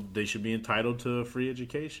be entitled to a free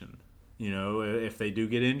education. If they do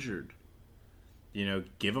get injured,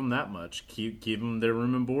 give them that much. Give them their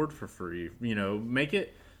room and board for free. Make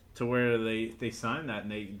it to where they sign that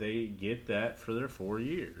and they get that for their 4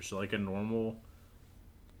 years, like a normal,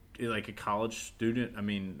 like a college student. I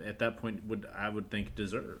mean, at that point, I would think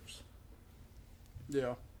deserves.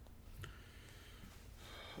 Yeah.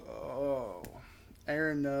 Oh.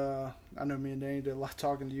 Aaron, I know me and Danny did a lot of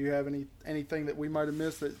talking. Do you have anything that we might have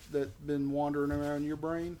missed that been wandering around your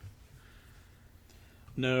brain?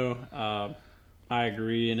 No, I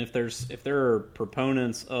agree. And if there are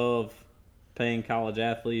proponents of paying college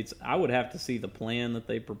athletes, I would have to see the plan that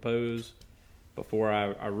they propose before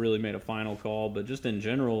I really made a final call. But just in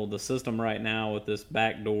general, the system right now with this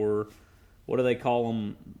backdoor, what do they call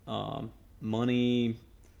them? Money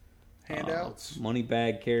handouts, money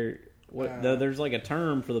bag carry. There's like a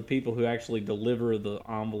term for the people who actually deliver the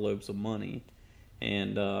envelopes of money,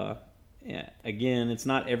 and again, it's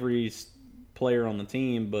not every player on the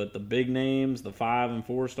team, but the big names, the 5 and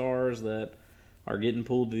 4 stars that are getting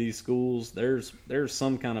pulled to these schools, there's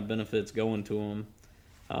some kind of benefits going to them,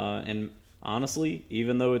 and honestly,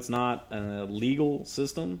 even though it's not a legal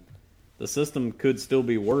system, the system could still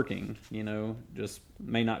be working. Just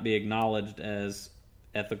may not be acknowledged as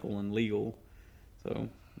ethical and legal. So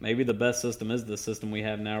maybe the best system is the system we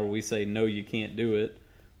have now, where we say, no, you can't do it.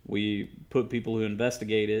 We put people who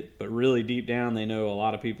investigate it, but really deep down they know a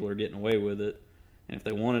lot of people are getting away with it. And if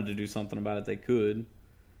they wanted to do something about it, they could.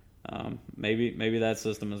 Maybe that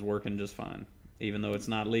system is working just fine, even though it's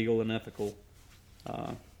not legal and ethical.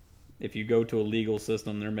 If you go to a legal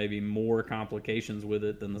system, there may be more complications with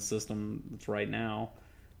it than the system that's right now,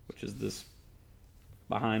 which is this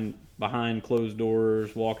behind closed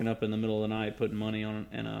doors, walking up in the middle of the night, putting money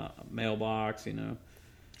in a mailbox,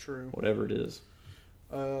 True. Whatever it is.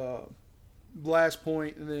 Last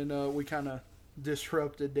point, and then we kind of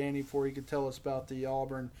disrupted Danny before he could tell us about the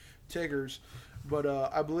Auburn Tigers. But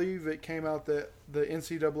I believe it came out that the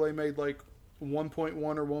NCAA made like 1.1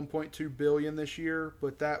 or 1.2 billion this year,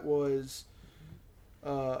 but that was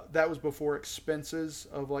before expenses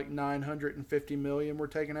of like 950 million were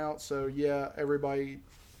taken out. So yeah, everybody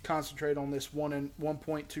concentrate on this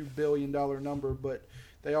 $1.2 billion number, but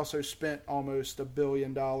they also spent almost $1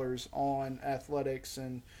 billion on athletics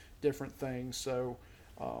and different things. So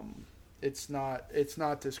it's not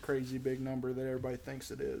this crazy big number that everybody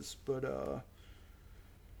thinks it is. But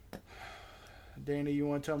Danny, you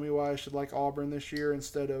want to tell me why I should like Auburn this year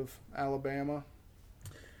instead of Alabama?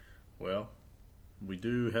 Well, we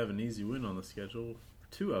do have an easy win on the schedule.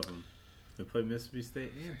 2 of them. They play Mississippi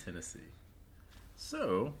State and Tennessee.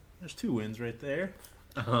 So, there's 2 wins right there.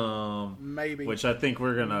 Maybe. Which I think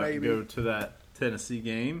we're going to go to that Tennessee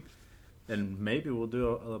game, and maybe we'll do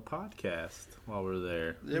a podcast while we're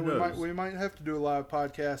there. Yeah, we might have to do a live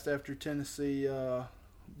podcast after Tennessee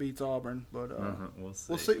beats Auburn, but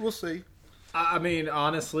we'll see. I mean,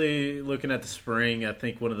 honestly, looking at the spring, I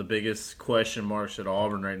think one of the biggest question marks at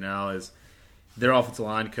Auburn right now is their offensive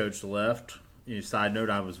line coach left. Side note,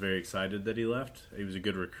 I was very excited that he left. He was a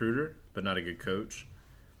good recruiter, but not a good coach.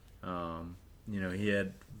 He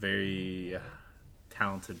had very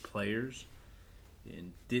talented players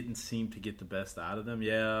and didn't seem to get the best out of them.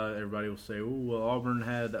 Yeah, everybody will say, oh, well, Auburn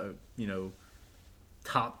had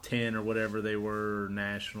top 10 or whatever they were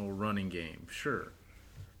national running game. Sure.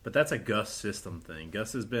 But that's a Gus system thing.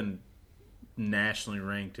 Gus has been nationally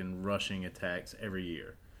ranked in rushing attacks every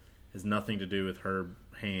year. It has nothing to do with Herb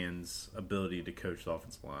Hand's ability to coach the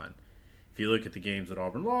offensive line. If you look at the games that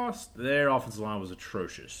Auburn lost, their offensive line was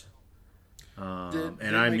atrocious. Did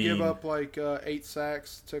they give up like 8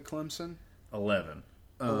 sacks to Clemson? 11.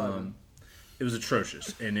 It was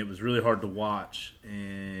atrocious, and it was really hard to watch.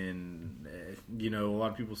 And, a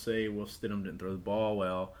lot of people say, well, Stidham didn't throw the ball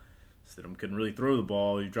well. Stidham couldn't really throw the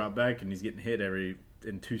ball. You drop back, and he's getting hit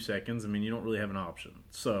in 2 seconds. I mean, you don't really have an option.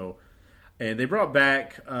 So, and they brought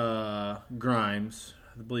back Grimes.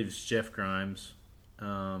 I believe it's Jeff Grimes,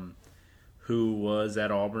 who was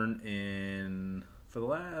at Auburn for the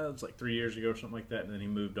last 3 years ago or something like that, and then he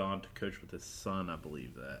moved on to coach with his son, I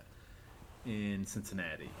believe that, in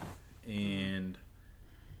Cincinnati. And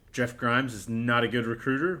Jeff Grimes is not a good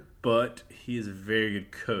recruiter, but he is a very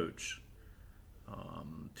good coach.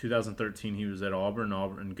 2013, he was at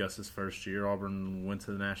Auburn, Gus's first year. Auburn went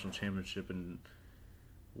to the national championship and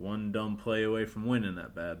one dumb play away from winning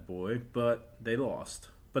that bad boy, but they lost.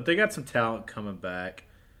 But they got some talent coming back.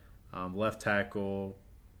 Left tackle,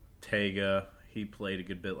 Tega, he played a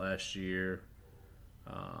good bit last year.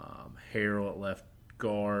 Harrell at left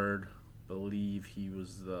guard, believe he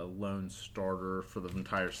was the lone starter for the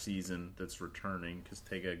entire season that's returning because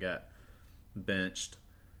Tega got benched.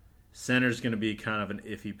 Center's going to be kind of an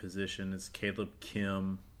iffy position. It's Caleb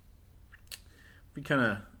Kim. Be kind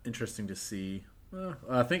of interesting to see.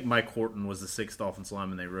 I think Mike Horton was the 6th offensive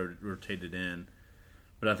lineman they rotated in.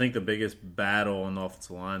 But I think the biggest battle on the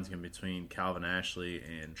offensive line is going to be between Calvin Ashley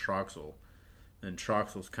and Troxell. And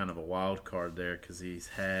Troxell's kind of a wild card there because he's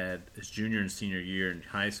had his junior and senior year in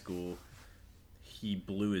high school, he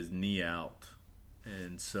blew his knee out.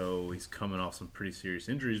 And so he's coming off some pretty serious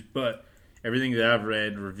injuries. But everything that I've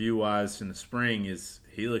read review-wise in the spring is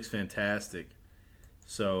he looks fantastic.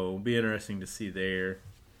 So it'll be interesting to see there.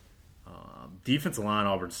 Defensive line,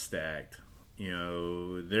 Auburn's stacked.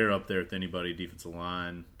 they're up there with anybody defensive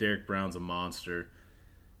line. Derek Brown's a monster.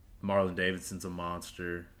 Marlon Davidson's a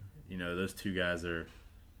monster. Those two guys are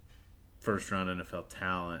first-round NFL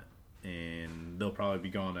talent, and they'll probably be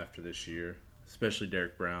gone after this year, especially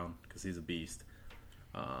Derek Brown because he's a beast.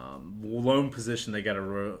 Lone position they got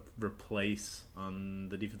to replace on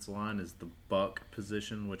the defensive line is the buck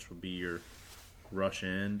position, which would be your rush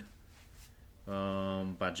end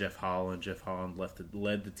by Jeff Holland. Jeff Holland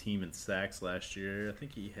led the team in sacks last year. I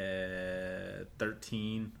think he had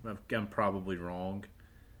 13. I'm probably wrong.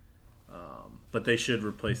 But they should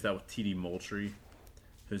replace that with T.D. Moultrie,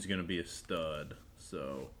 who's going to be a stud.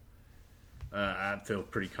 So I feel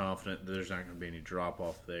pretty confident that there's not going to be any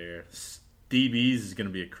drop-off there. DBs is going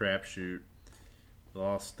to be a crapshoot.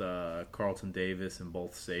 Lost Carlton Davis and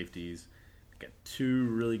both safeties. Got two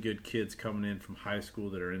really good kids coming in from high school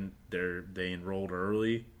that are in there. They enrolled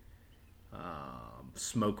early.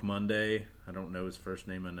 Smoke Monday. I don't know his first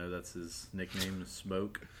name. I know that's his nickname is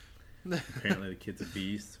Smoke. Apparently the kid's a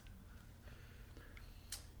beast.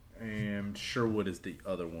 And Sherwood is the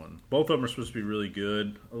other one. Both of them are supposed to be really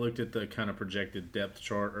good. I looked at the kind of projected depth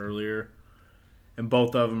chart earlier. And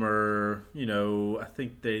both of them are, I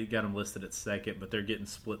think they got them listed at second, but they're getting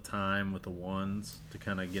split time with the ones to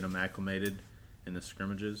kind of get them acclimated in the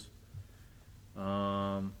scrimmages.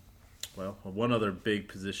 One other big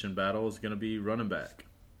position battle is going to be running back.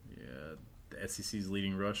 Yeah, the SEC's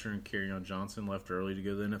leading rusher and Kerryon Johnson left early to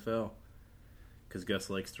go to the NFL because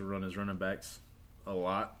Gus likes to run his running backs a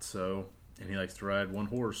lot, and he likes to ride one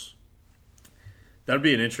horse. That'd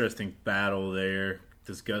be an interesting battle there.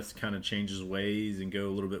 Does Gus kind of change his ways and go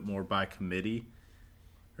a little bit more by committee?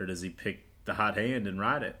 Or does he pick the hot hand and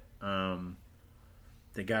ride it?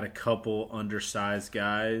 They got a couple undersized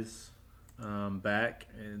guys back,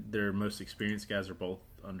 and their most experienced guys are both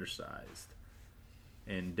undersized.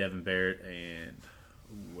 And Devin Barrett and,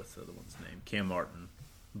 what's the other one's name? Cam Martin.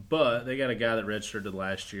 But they got a guy that redshirted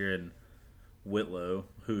last year, and Whitlow,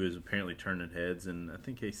 who is apparently turning heads, and I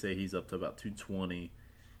think they say he's up to about 220.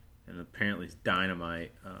 And apparently he's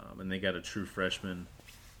dynamite. And they got a true freshman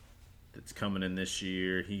that's coming in this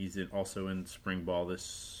year. He's also in spring ball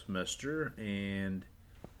this semester. And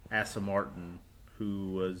Asa Martin,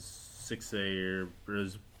 who was 6A or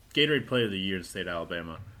was Gatorade Player of the Year in the state of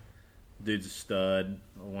Alabama. Dude's a stud.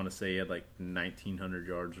 I want to say he had like 1,900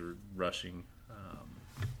 yards rushing.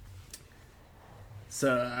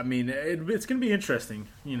 It's going to be interesting.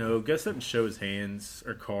 Gus doesn't show his hands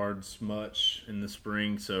or cards much in the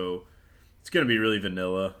spring, so it's going to be really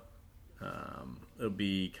vanilla. It'll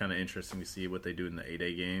be kind of interesting to see what they do in the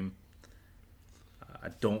 8A game. I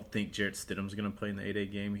don't think Jarrett Stidham's going to play in the 8A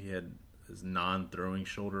game. He had his non-throwing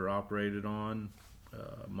shoulder operated on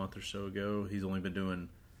a month or so ago. He's only been doing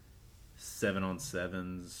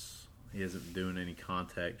 7-on-7s. He hasn't been doing any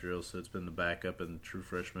contact drills, so it's been the backup and the true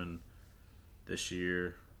freshman this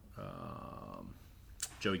year.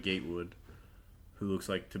 Joey Gatewood, who looks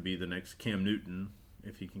like to be the next Cam Newton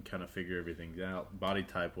if he can kind of figure everything out. Body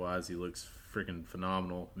type wise, he looks freaking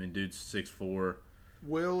phenomenal. I mean, dude's 6'4".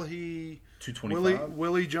 Will he 225?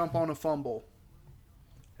 Will he jump on a fumble?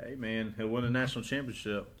 Hey man, he'll win a national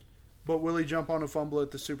championship. But will he jump on a fumble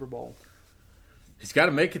at the Super Bowl? He's got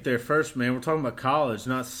to make it there first, man. We're talking about college,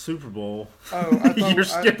 not Super Bowl. Oh, you're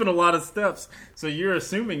skipping a lot of steps. So you're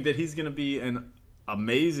assuming that he's going to be an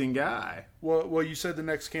amazing guy. Well, you said the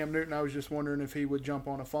next Cam Newton. I was just wondering if he would jump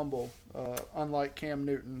on a fumble, unlike Cam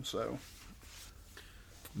Newton. So,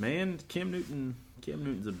 man, Cam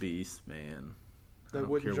Newton's a beast, man. That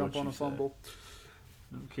wouldn't jump on a fumble.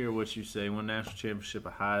 I don't care what you say. Won national championship,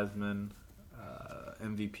 a Heisman,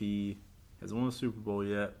 MVP. Hasn't won a Super Bowl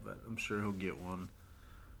yet, but I'm sure he'll get one.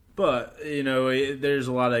 But, there's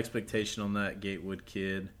a lot of expectation on that Gatewood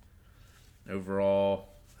kid. Overall,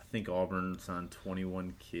 I think Auburn signed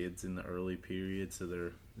 21 kids in the early period, so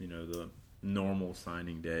they're, the normal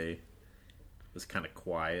signing day was kind of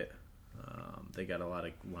quiet. They got a lot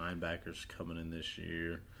of linebackers coming in this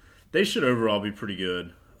year. They should overall be pretty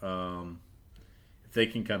good. If they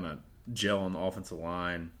can kind of gel on the offensive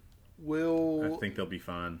line, I think they'll be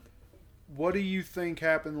fine. What do you think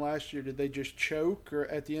happened last year? Did they just choke or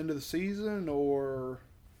at the end of the season? Or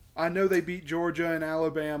I know they beat Georgia and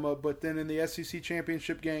Alabama, but then in the SEC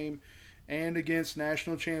championship game and against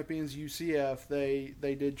national champions UCF, they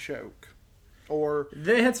did choke. Or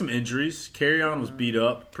they had some injuries. Kerryon was beat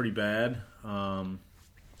up pretty bad.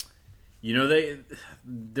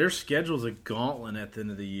 Their schedule's a gauntlet at the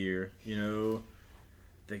end of the year.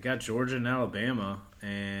 They got Georgia and Alabama,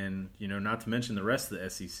 and not to mention the rest of the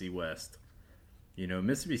SEC West.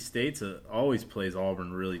 Mississippi State always plays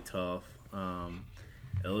Auburn really tough.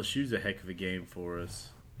 LSU's a heck of a game for us.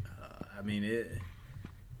 I mean,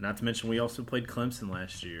 not to mention we also played Clemson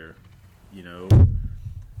last year. You know,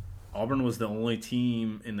 Auburn was the only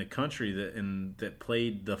team in the country that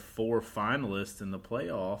played the 4 finalists in the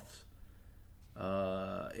playoffs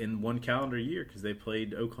in one calendar year because they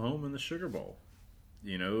played Oklahoma in the Sugar Bowl.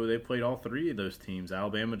 You know, they played all 3 of those teams,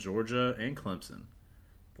 Alabama, Georgia, and Clemson,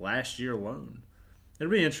 last year alone.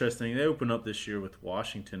 It'll be interesting. They open up this year with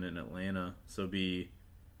Washington and Atlanta, so it'll be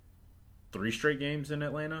 3 straight games in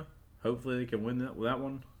Atlanta. Hopefully they can win that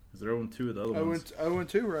one because they're 0-2 of the other ones.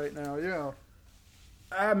 0-2 right now, yeah.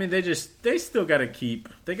 I mean, they still got to keep.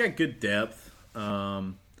 They got good depth.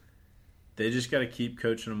 They just got to keep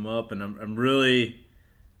coaching them up, and I'm really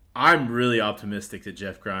optimistic that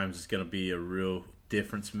Jeff Grimes is going to be a real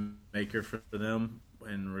difference maker for them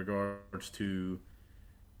in regards to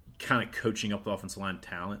kind of coaching up the offensive line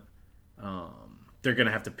talent. They're going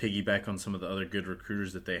to have to piggyback on some of the other good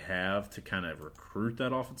recruiters that they have to kind of recruit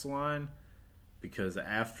that offensive line, because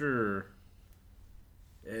after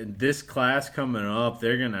this class coming up,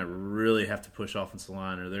 they're going to really have to push offensive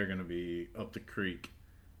line or they're going to be up the creek,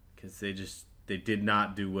 because they did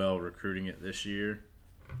not do well recruiting it this year.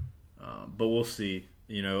 But we'll see.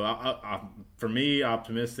 You know, for me,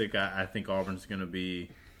 optimistic, I think Auburn's going to be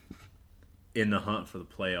in the hunt for the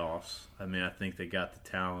playoffs. I mean, I think they got the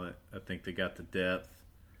talent. I think they got the depth.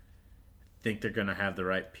 I think they're going to have the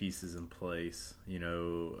right pieces in place. You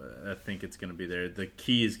know, I think it's going to be there. The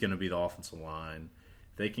key is going to be the offensive line.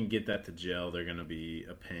 If they can get that to gel, they're going to be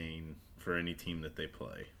a pain for any team that they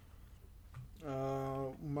play.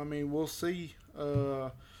 I mean, we'll see.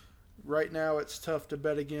 Right now, it's tough to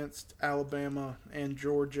bet against Alabama and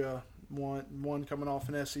Georgia. One coming off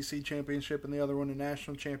an SEC championship and the other one a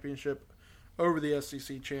national championship over the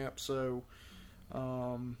SEC champ. So,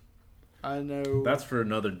 I know that's for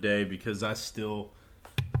another day, because I still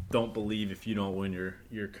don't believe if you don't win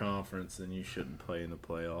your conference, then you shouldn't play in the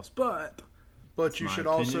playoffs. But you should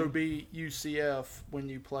also be UCF when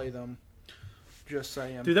you play them. Just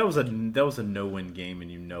saying, dude. That was a no-win game, and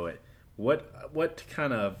you know it. What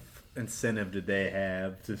kind of incentive did they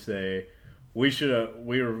have to say we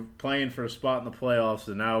were playing for a spot in the playoffs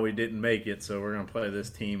and now we didn't make it, so we're going to play this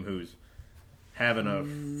team who's having a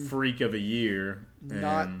freak of a year?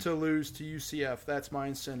 Not to lose to UCF. That's my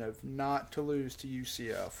incentive. Not to lose to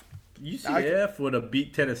UCF. UCF would have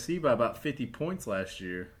beat Tennessee by about 50 points last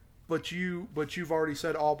year. But you've already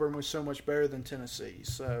said Auburn was so much better than Tennessee,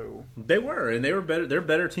 so they were, and they were better. They're a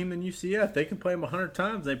better team than UCF. They can play them 100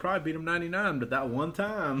 times. They probably beat them 99, but that one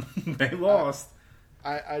time they lost.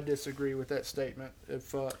 I disagree with that statement.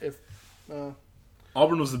 If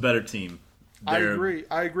Auburn was the better team, I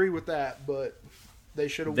agree with that, but they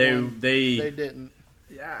should have won. They didn't.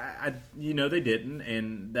 Yeah, they didn't,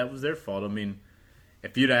 and that was their fault. I mean,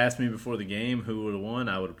 if you'd asked me before the game who would have won,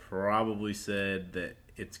 I would have probably said that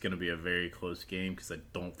it's going to be a very close game, because I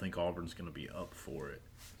don't think Auburn's going to be up for it.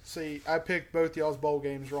 See, I picked both y'all's bowl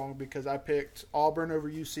games wrong, because I picked Auburn over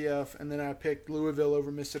UCF, and then I picked Louisville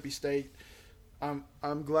over Mississippi State. I'm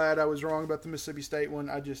glad I was wrong about the Mississippi State one.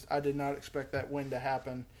 I did not expect that win to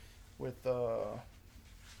happen with the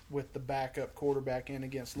backup quarterback in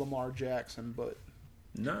against Lamar Jackson. But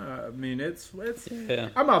no, I mean it's. Yeah.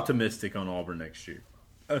 I'm optimistic on Auburn next year.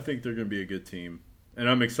 I think they're going to be a good team, and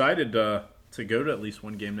I'm excited to go to at least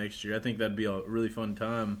one game next year. I think that'd be a really fun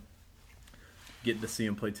time, getting to see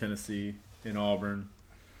them play Tennessee in Auburn.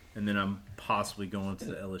 And then I'm possibly going to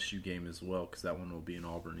the LSU game as well, because that one will be in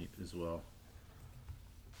Auburn as well.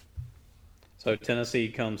 So Tennessee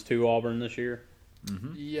comes to Auburn this year?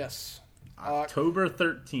 Mm-hmm. Yes. October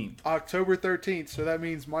 13th. October 13th, so that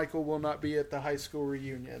means Michael will not be at the high school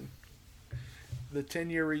reunion. The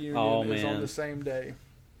 10-year reunion is on the same day.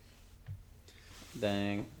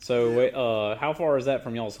 Dang. So, wait, how far is that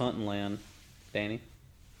from y'all's hunting land, Danny?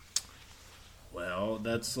 Well,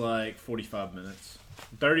 that's like 45 minutes.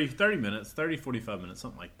 30 minutes, 30, 45 minutes,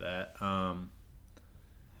 something like that.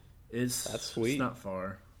 That's sweet. It's not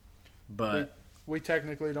far. But we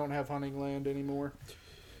technically don't have hunting land anymore.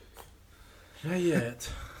 Not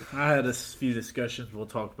yet. I had a few discussions. We'll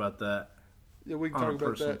talk about that. Yeah, we can talk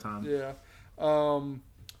about that. Time. Yeah.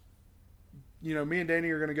 Me and Danny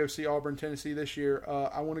are going to go see Auburn, Tennessee this year.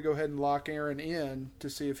 I want to go ahead and lock Aaron in to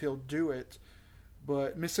see if he'll do it.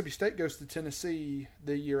 But Mississippi State goes to Tennessee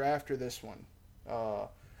the year after this one.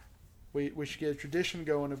 We should get a tradition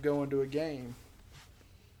going of going to a game.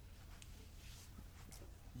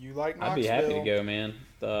 You like Knoxville? I'd be happy to go,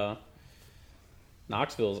 man.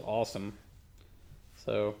 Knoxville is awesome.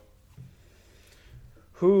 So,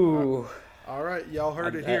 all right, y'all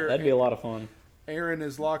heard it here. That'd be a lot of fun. Aaron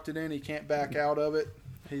has locked it in. He can't back out of it.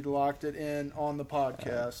 He locked it in on the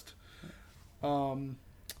podcast.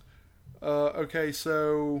 Okay,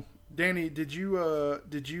 so Danny, did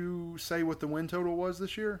you say what the win total was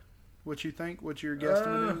this year? What you think? What your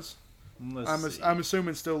guesstimate is? I'm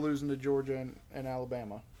assuming still losing to Georgia and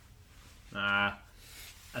Alabama. Nah,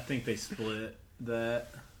 I think they split that.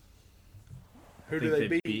 Who do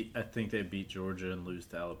they beat? I think they beat Georgia and lose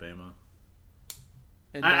to Alabama.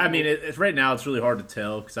 I mean, right now it's really hard to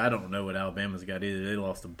tell because I don't know what Alabama's got either. They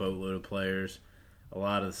lost a boatload of players.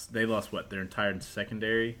 They lost their entire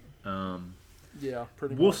secondary. Yeah,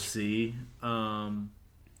 pretty much. We'll see.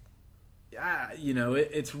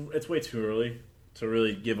 It's way too early to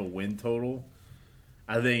really give a win total.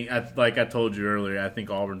 I think, like I told you earlier, I think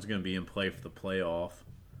Auburn's going to be in play for the playoff.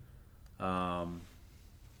 I'll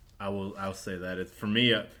say that. It's for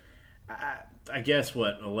me. I guess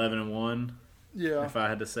 11-1. Yeah. If I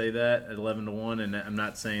had to say that, at 11-1, and I'm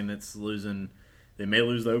not saying it's losing. They may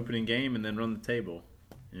lose the opening game and then run the table.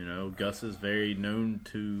 Gus is very known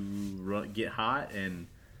to get hot and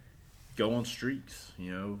go on streaks.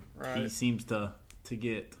 Right. He seems to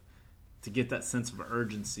get that sense of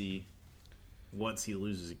urgency once he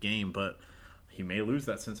loses a game, but he may lose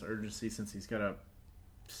that sense of urgency since he's got a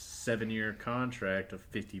 7-year contract of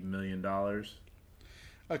 $50 million.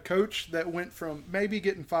 A coach that went from maybe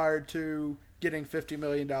getting fired to getting $50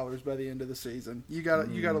 million by the end of the season. You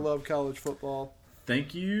gotta love college football.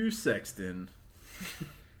 Thank you, Sexton.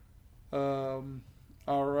 All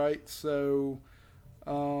right, so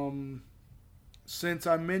since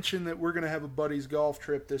I mentioned that we're going to have a buddies golf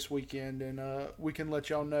trip this weekend, and we can let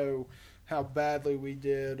y'all know how badly we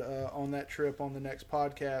did on that trip on the next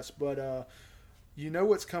podcast, but you know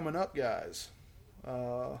what's coming up, guys.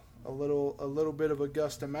 A little bit of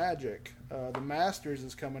Augusta magic. The Masters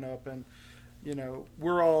is coming up, and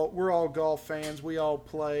we're all golf fans. We all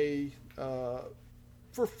play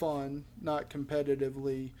for fun, not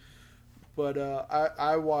competitively. But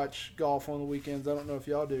I watch golf on the weekends. I don't know if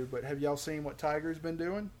y'all do, but have y'all seen what Tiger's been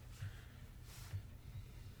doing?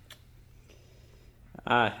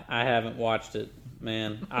 I haven't watched it,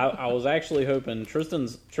 man. I was actually hoping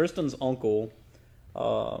Tristan's uncle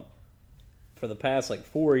for the past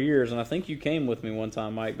 4 years, and I think you came with me one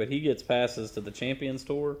time, Mike, but he gets passes to the Champions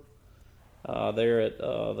Tour there at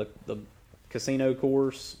the casino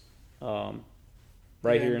course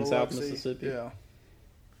right here in South Mississippi.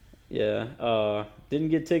 Yeah, didn't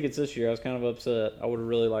get tickets this year. I was kind of upset. I would have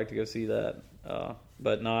really liked to go see that.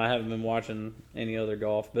 But no, I haven't been watching any other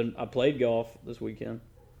golf. But I played golf this weekend.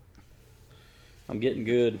 I'm getting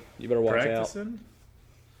good. You better watch Practicing?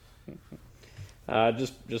 out.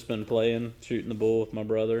 Just been playing, shooting the bull with my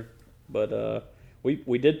brother. But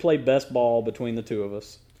we did play best ball between the two of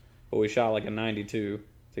us. But we shot a 92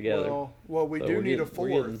 together. Well, we do need a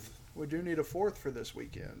fourth. We do need a fourth for this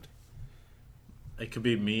weekend. It could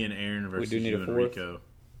be me and Aaron versus you and Rico.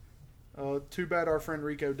 Too bad our friend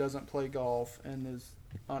Rico doesn't play golf and is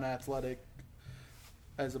unathletic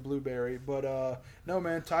as a blueberry. But no,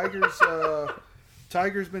 man, Tiger's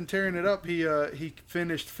been tearing it up. He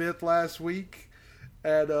finished 5th last week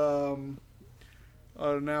at now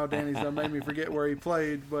Danny's done made me forget where he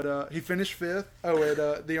played, but he finished 5th.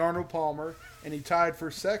 At the Arnold Palmer, and he tied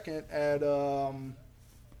for 2nd at the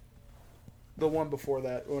one before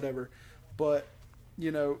that, whatever. But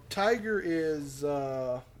Tiger is,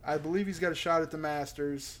 I believe he's got a shot at the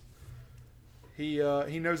Masters. He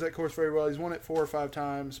knows that course very well. He's won it 4 or 5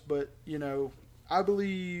 times, but, I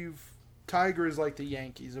believe Tiger is like the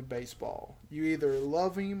Yankees of baseball. You either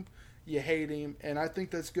love him, you hate him, and I think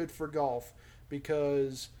that's good for golf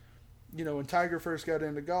because, when Tiger first got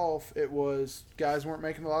into golf, it was guys weren't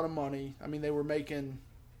making a lot of money. I mean, they were making...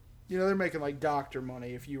 they're making doctor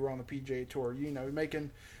money if you were on the PGA Tour. Making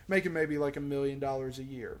maybe $1 million a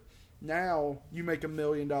year. Now you make $1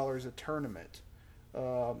 million a tournament,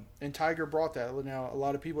 and Tiger brought that. Now a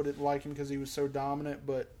lot of people didn't like him because he was so dominant,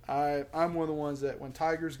 but I'm one of the ones that when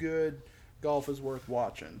Tiger's good, golf is worth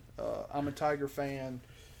watching. I'm a Tiger fan.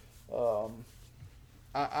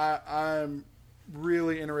 I'm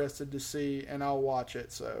really interested to see, and I'll watch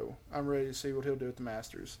it. So I'm ready to see what he'll do at the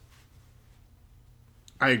Masters.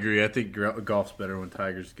 I agree. I think golf's better when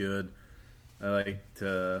Tiger's good. I'd like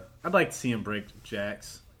to see him break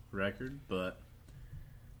Jack's record, but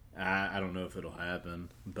I don't know if it'll happen.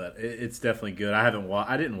 But it's definitely good. I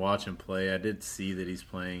didn't watch him play. I did see that he's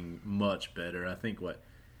playing much better. I think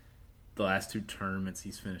the last 2 tournaments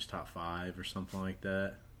he's finished top 5 or something like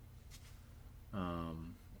that.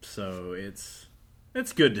 So it's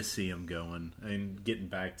good to see him going and getting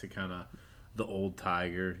back to kind of the old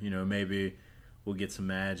Tiger. Maybe we'll get some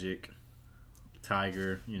magic.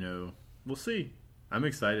 Tiger, we'll see. I'm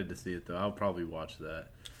excited to see it, though. I'll probably watch that.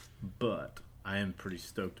 But I am pretty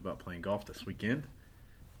stoked about playing golf this weekend.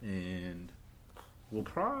 And we'll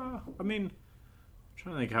probably... I mean, I'm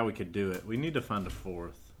trying to think how we could do it. We need to find a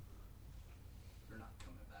fourth. You're not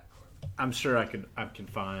coming back, Corbin. I'm sure I can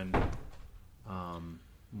find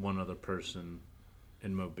one other person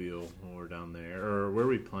in Mobile when we're down there. Or where are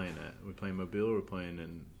we playing at? Are we playing Mobile or are we playing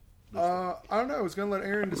in... I don't know. I was gonna let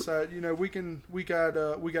Aaron decide. You know, we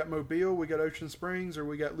got Mobile, we got Ocean Springs, or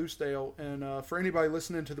we got Loosedale. And for anybody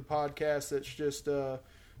listening to the podcast that's just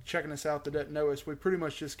checking us out that doesn't know us, we pretty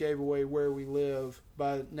much just gave away where we live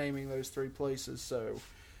by naming those three places. So,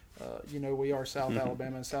 you know, we are South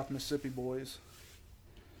Alabama and South Mississippi boys.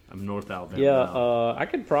 I'm North Alabama. Yeah, I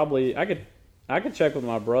could check with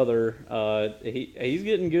my brother. He's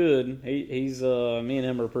getting good. He's me and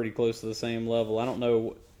him are pretty close to the same level. I don't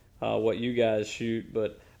know what you guys shoot,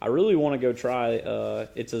 but I really want to go try.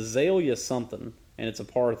 It's Azalea something, and it's a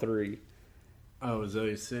par 3. Oh,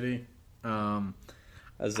 Azalea City.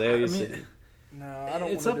 Azalea City. No, I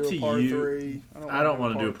don't It's want up to do to a par you. 3. I don't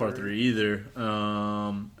want to do a par 3 either.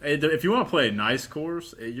 If you want to play a nice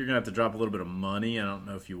course, you're going to have to drop a little bit of money. I don't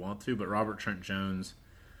know if you want to, but Robert Trent Jones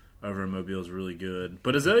over in Mobile is really good.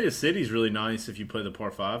 But Azalea City is really nice if you play the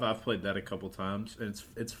par 5. I've played that a couple times, and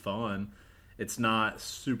it's fun. It's not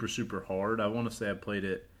super, super hard. I want to say I played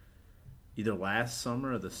it either last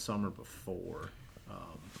summer or the summer before.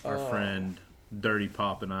 Our friend Dirty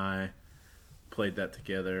Pop and I played that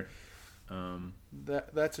together.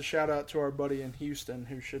 That's a shout out to our buddy in Houston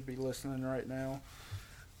who should be listening right now.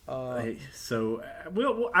 I could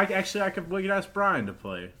we could ask Brian to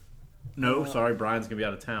play. No, sorry, Brian's gonna be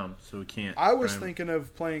out of town, so we can't. I was thinking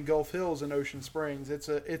of playing Gulf Hills in Ocean Springs. It's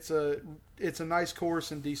a nice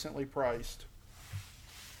course and decently priced.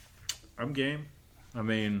 I'm game. I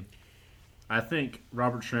mean, I think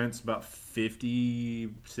Robert Trent's about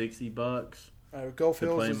 $50-$60. Gulf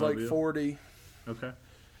Hills is like Mobile. 40. Okay,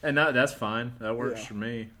 and that's fine. That works Yeah. for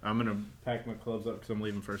me. I'm gonna pack my clubs up because I'm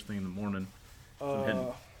leaving first thing in the morning. So I'm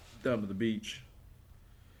heading down to the beach.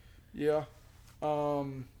 Yeah.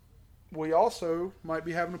 We also might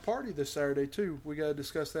be having a party this Saturday too. We got to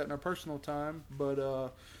discuss that in our personal time,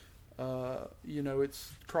 but you know,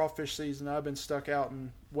 it's crawfish season. I've been stuck out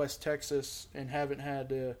in West Texas and haven't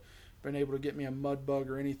been able to get me a mud bug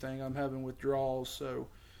or anything. I'm having withdrawals, so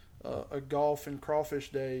a golf and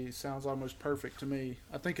crawfish day sounds almost perfect to me.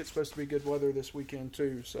 I think it's supposed to be good weather this weekend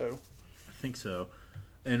too, so I think so.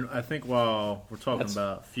 And I think while we're talking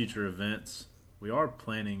about future events, we are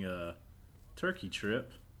planning a turkey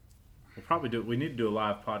trip. We'll probably do. We need to do a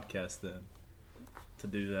live podcast then to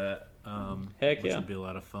do that. Heck which yeah. would be a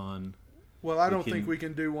lot of fun. well, I don't think we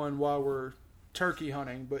can do one while we're turkey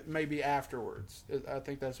hunting, but maybe afterwards. I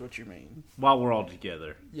think that's what you mean. While we're all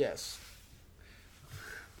together. Yes.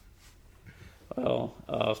 Well,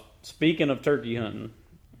 speaking of turkey hunting,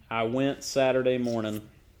 I went Saturday morning,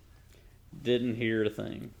 didn't hear a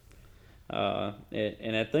thing.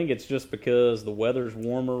 And I think it's just because the weather's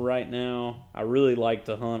warmer right now. I really like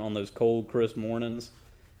to hunt on those cold, crisp mornings.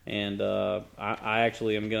 And I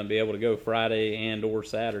actually am going to be able to go Friday and or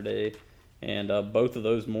Saturday. And both of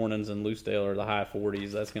those mornings in Loosedale are the high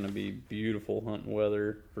 40s. That's going to be beautiful hunting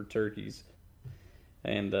weather for turkeys.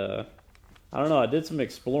 And I don't know, I did some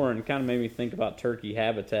exploring. Kind of made me think about turkey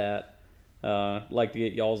habitat. I'd like to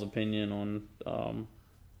get y'all's opinion on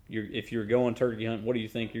if you're going turkey hunting, what do you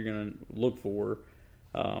think you're going to look for?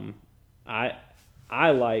 I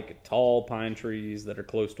like tall pine trees that are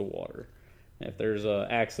close to water. If there's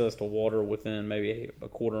access to water within maybe a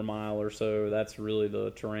quarter mile or so, that's really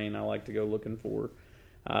the terrain I like to go looking for.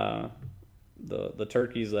 The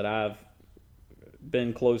turkeys that I've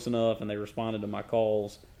been close enough and they responded to my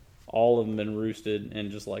calls, all of them been roosted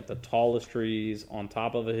in just like the tallest trees on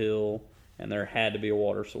top of a hill, and there had to be a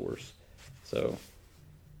water source. So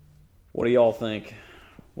what do y'all think?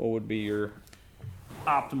 What would be your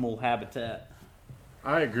optimal habitat?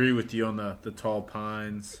 I agree with you on the tall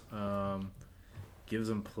pines. Gives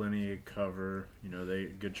them plenty of cover. You know, they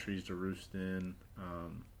good trees to roost in.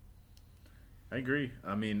 I agree.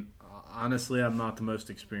 I mean, honestly, I'm not the most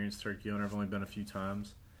experienced turkey owner. I've only been a few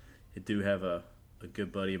times. I do have a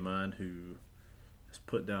good buddy of mine who has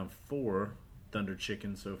put down 4 thunder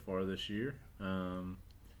chickens so far this year.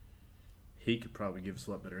 He could probably give us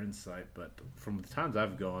a lot better insight, but from the times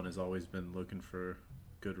I've gone, has always been looking for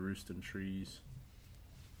good roosting trees.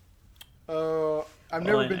 I've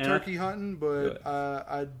never been turkey hunting, but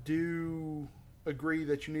I do agree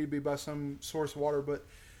that you need to be by some source of water. But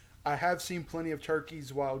I have seen plenty of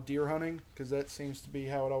turkeys while deer hunting, because that seems to be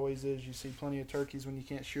how it always is. You see plenty of turkeys when you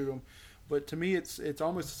can't shoot them. But to me, it's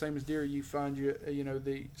almost the same as deer. You find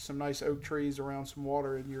some nice oak trees around some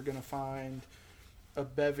water, and you're going to find a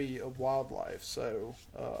bevy of wildlife. So,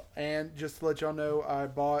 and just to let y'all know, I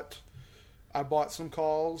bought some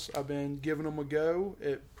calls. I've been giving them a go.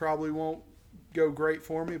 It probably won't go great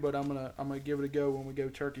for me, but I'm gonna give it a go when we go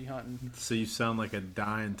turkey hunting. So you sound like a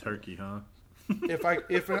dying turkey, huh?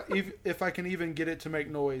 if I can even get it to make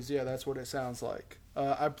noise, yeah, that's what it sounds like.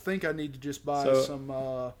 I think I need to just buy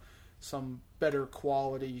some better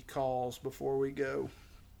quality calls before we go.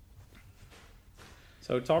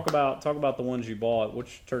 So talk about the ones you bought.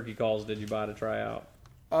 Which turkey calls did you buy to try out?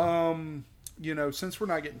 Since we're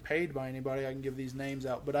not getting paid by anybody, I can give these names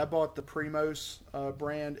out. But I bought the Primos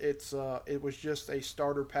brand. It was just a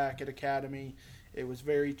starter pack at Academy. It was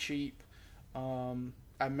very cheap.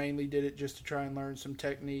 I mainly did it just to try and learn some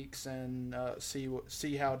techniques and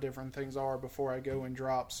see how different things are before I go and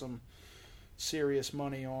drop some serious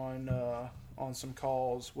money on some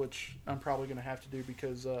calls, which I'm probably going to have to do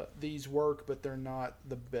because these work, but they're not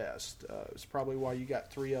the best. It's probably why you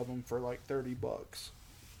got 3 of them for like $30.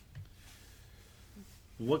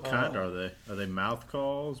 What kind are they? Are they mouth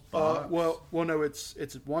calls? Box? No, it's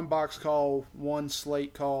one box call, one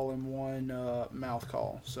slate call, and one mouth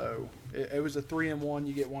call. So it was a 3-in-1.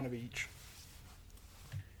 You get one of each.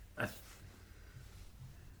 I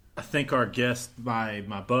think our guest, my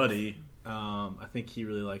buddy, I think he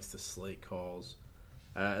really likes the slate calls.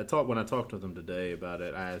 When I talked with him today about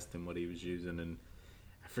it, I asked him what he was using, and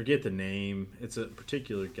I forget the name. It's a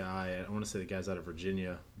particular guy. I want to say the guy's out of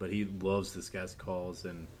Virginia, but he loves this guy's calls.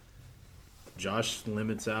 And Josh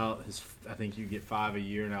limits out I think you get 5 a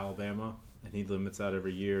year in Alabama, and he limits out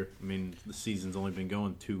every year. I mean, the season's only been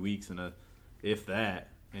going 2 weeks, if that,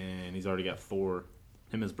 and he's already got 4. Him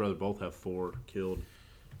and his brother both have 4 killed.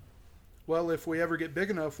 Well, if we ever get big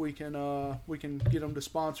enough, we can get them to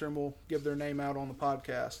sponsor, and we'll give their name out on the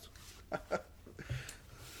podcast.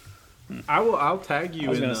 I'll tag you. I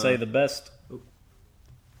was going to say the best.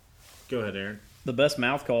 Go ahead, Aaron. The best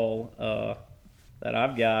mouth call that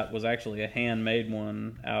I've got was actually a handmade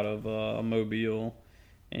one out of Mobile,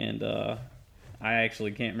 and I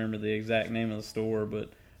actually can't remember the exact name of the store, but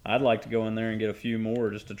I'd like to go in there and get a few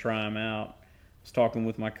more just to try them out. I was talking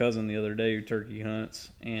with my cousin the other day who turkey hunts,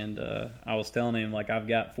 and I was telling him, like, I've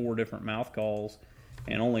got 4 different mouth calls,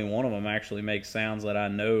 and only one of them actually makes sounds that I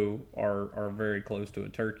know are very close to a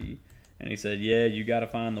turkey. And he said, yeah, you got to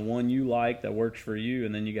find the one you like that works for you,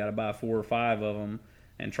 and then you got to buy 4 or 5 of them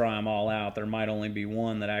and try them all out. There might only be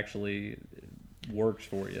one that actually works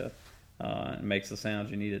for you and makes the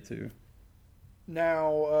sounds you need it to.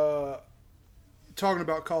 Now, talking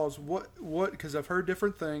about calls, what? Because I've heard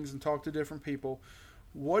different things and talked to different people.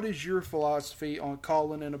 What is your philosophy on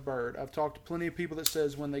calling in a bird? I've talked to plenty of people that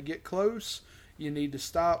says when they get close, you need to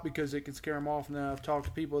stop because it can scare them off. Now, I've talked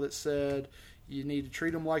to people that said you need to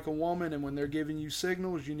treat them like a woman, and when they're giving you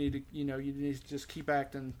signals, you need to just keep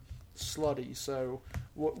acting slutty. So,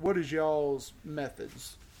 what is y'all's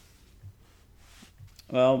methods?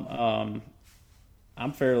 Well,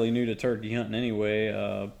 I'm fairly new to turkey hunting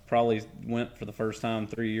anyway. Probably went for the first time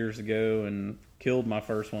 3 years ago and killed my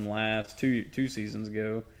first one two seasons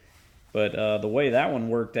ago. But the way that one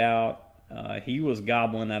worked out, he was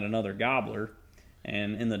gobbling at another gobbler.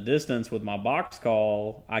 And in the distance with my box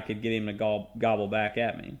call, I could get him to gobble back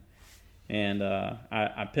at me. And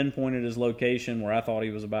I pinpointed his location where I thought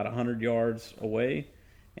he was about 100 yards away.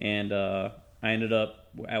 And I ended up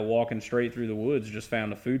walking straight through the woods, just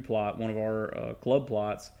found a food plot, one of our club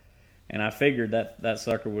plots. And I figured that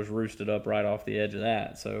sucker was roosted up right off the edge of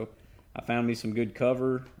that. So I found me some good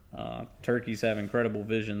cover. Turkeys have incredible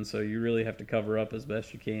vision, so you really have to cover up as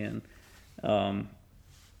best you can.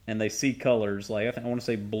 And they see colors, like I want to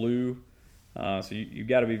say blue, so you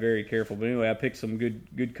got to be very careful. But anyway, I picked some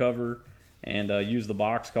good cover and used the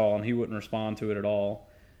box call, and he wouldn't respond to it at all.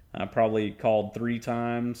 I probably called 3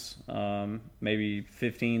 times, maybe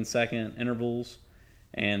 15-second intervals,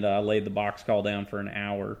 and I laid the box call down for an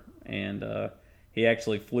hour. And he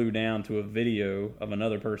actually flew down to a video of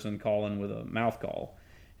another person calling with a mouth call.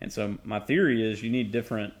 And so my theory is you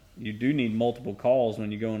do need multiple calls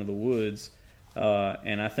when you go into the woods.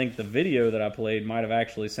 And I think the video that I played might have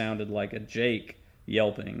actually sounded like a Jake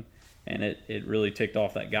yelping, and it really ticked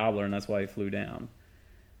off that gobbler, and that's why he flew down.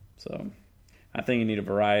 So I think you need a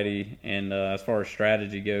variety, and as far as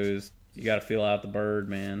strategy goes, you got to feel out the bird,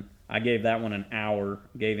 man. I gave that one an hour,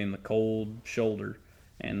 gave him the cold shoulder,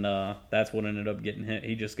 and that's what ended up getting hit.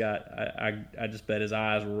 He just got, I just bet his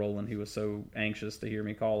eyes were rolling. He was so anxious to hear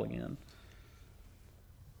me call again.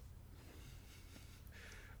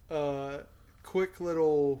 Quick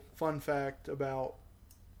little fun fact about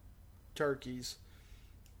turkeys.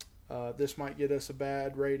 This might get us a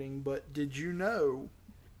bad rating, but did you know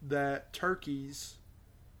that turkeys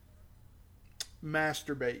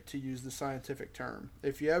masturbate, to use the scientific term?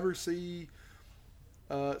 If you ever see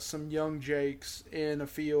some young jakes in a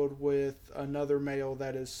field with another male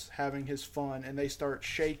that is having his fun and they start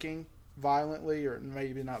shaking violently, or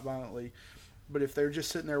maybe not violently, but if they're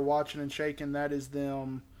just sitting there watching and shaking, that is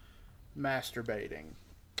them masturbating.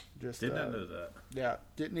 Did not know that. Yeah,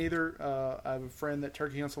 didn't either. I have a friend that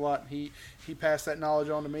turkey hunts a lot, and he passed that knowledge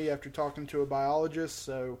on to me after talking to a biologist,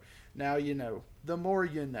 so now you know. The more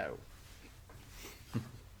you know.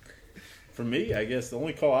 For me, I guess the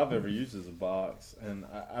only call I've ever used is a box, and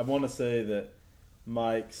I want to say that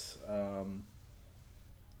Mike's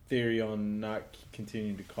theory on not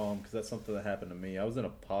continuing to call him, because that's something that happened to me. I was in a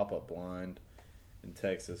pop-up blind in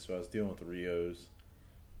Texas, so I was dealing with the Rios,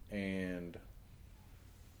 and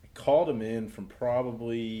I called him in from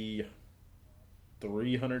probably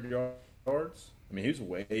 300 yards. I mean, he was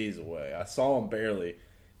ways away. I saw him barely.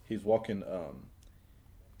 He was walking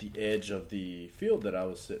the edge of the field that I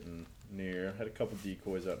was sitting near. I had a couple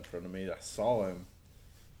decoys out in front of me. I saw him,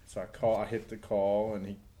 so I hit the call, and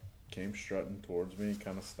he came strutting towards me.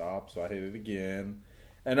 Kind of stopped, so I hit it again.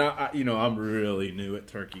 And I'm really new at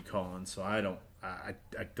turkey calling, so I don't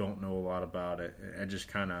know a lot about it. I just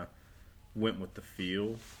kind of went with the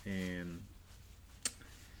feel, and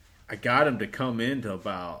I got him to come in to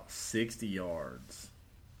about 60 yards,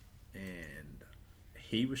 and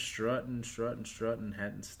he was strutting,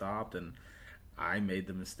 hadn't stopped, and I made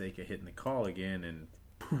the mistake of hitting the call again, and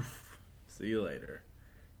poof, see you later.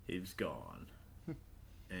 He was gone.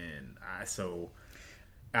 And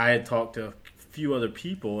I had talked to a few other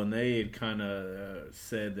people, and they had kind of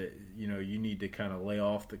said that, you need to kind of lay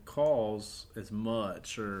off the calls as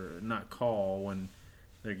much, or not call when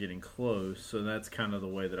they're getting close. So that's kind of the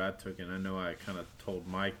way that I took it. And I know I kind of told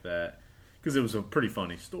Mike that because it was a pretty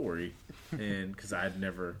funny story, and because I had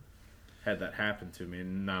never had that happen to me,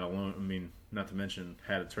 and not to mention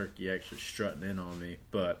had a turkey actually strutting in on me.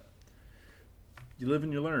 But you live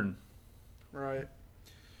and you learn. Right.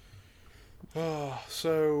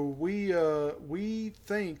 So we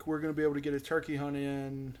think we're going to be able to get a turkey hunt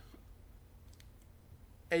in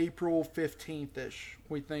April 15th-ish.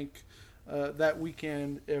 We think that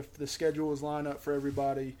weekend, if the schedule is lined up for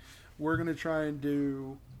everybody, we're going to try and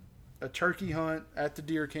do a turkey hunt at the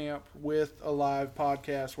deer camp with a live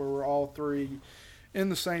podcast where we're all three in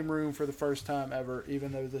the same room for the first time ever,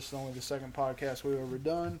 even though this is only the second podcast we've ever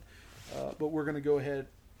done. But we're going to go ahead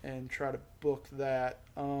and try to book that.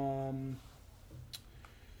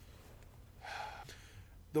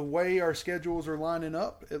 The way our schedules are lining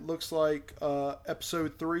up, it looks like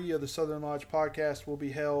episode 3 of the Southern Lodge podcast will be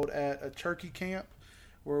held at a turkey camp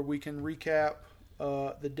where we can recap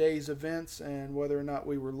the day's events and whether or not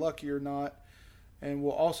we were lucky or not. And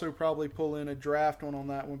we'll also probably pull in a draft one on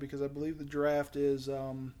that one because I believe the draft is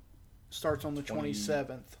starts on the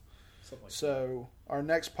 27th. So our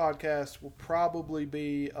next podcast will probably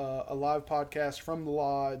be a live podcast from the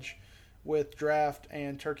lodge with draft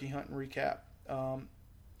and turkey hunting recap.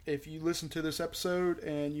 If you listen to this episode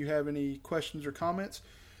and you have any questions or comments,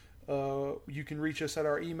 you can reach us at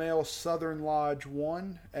our email,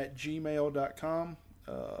 southernlodge1@gmail.com.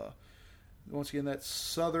 Once again,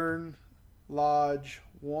 that's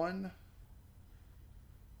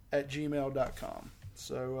southernlodge1@gmail.com.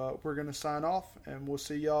 So we're going to sign off, and we'll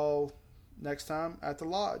see y'all next time at the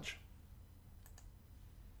lodge.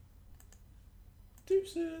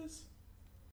 Deuces.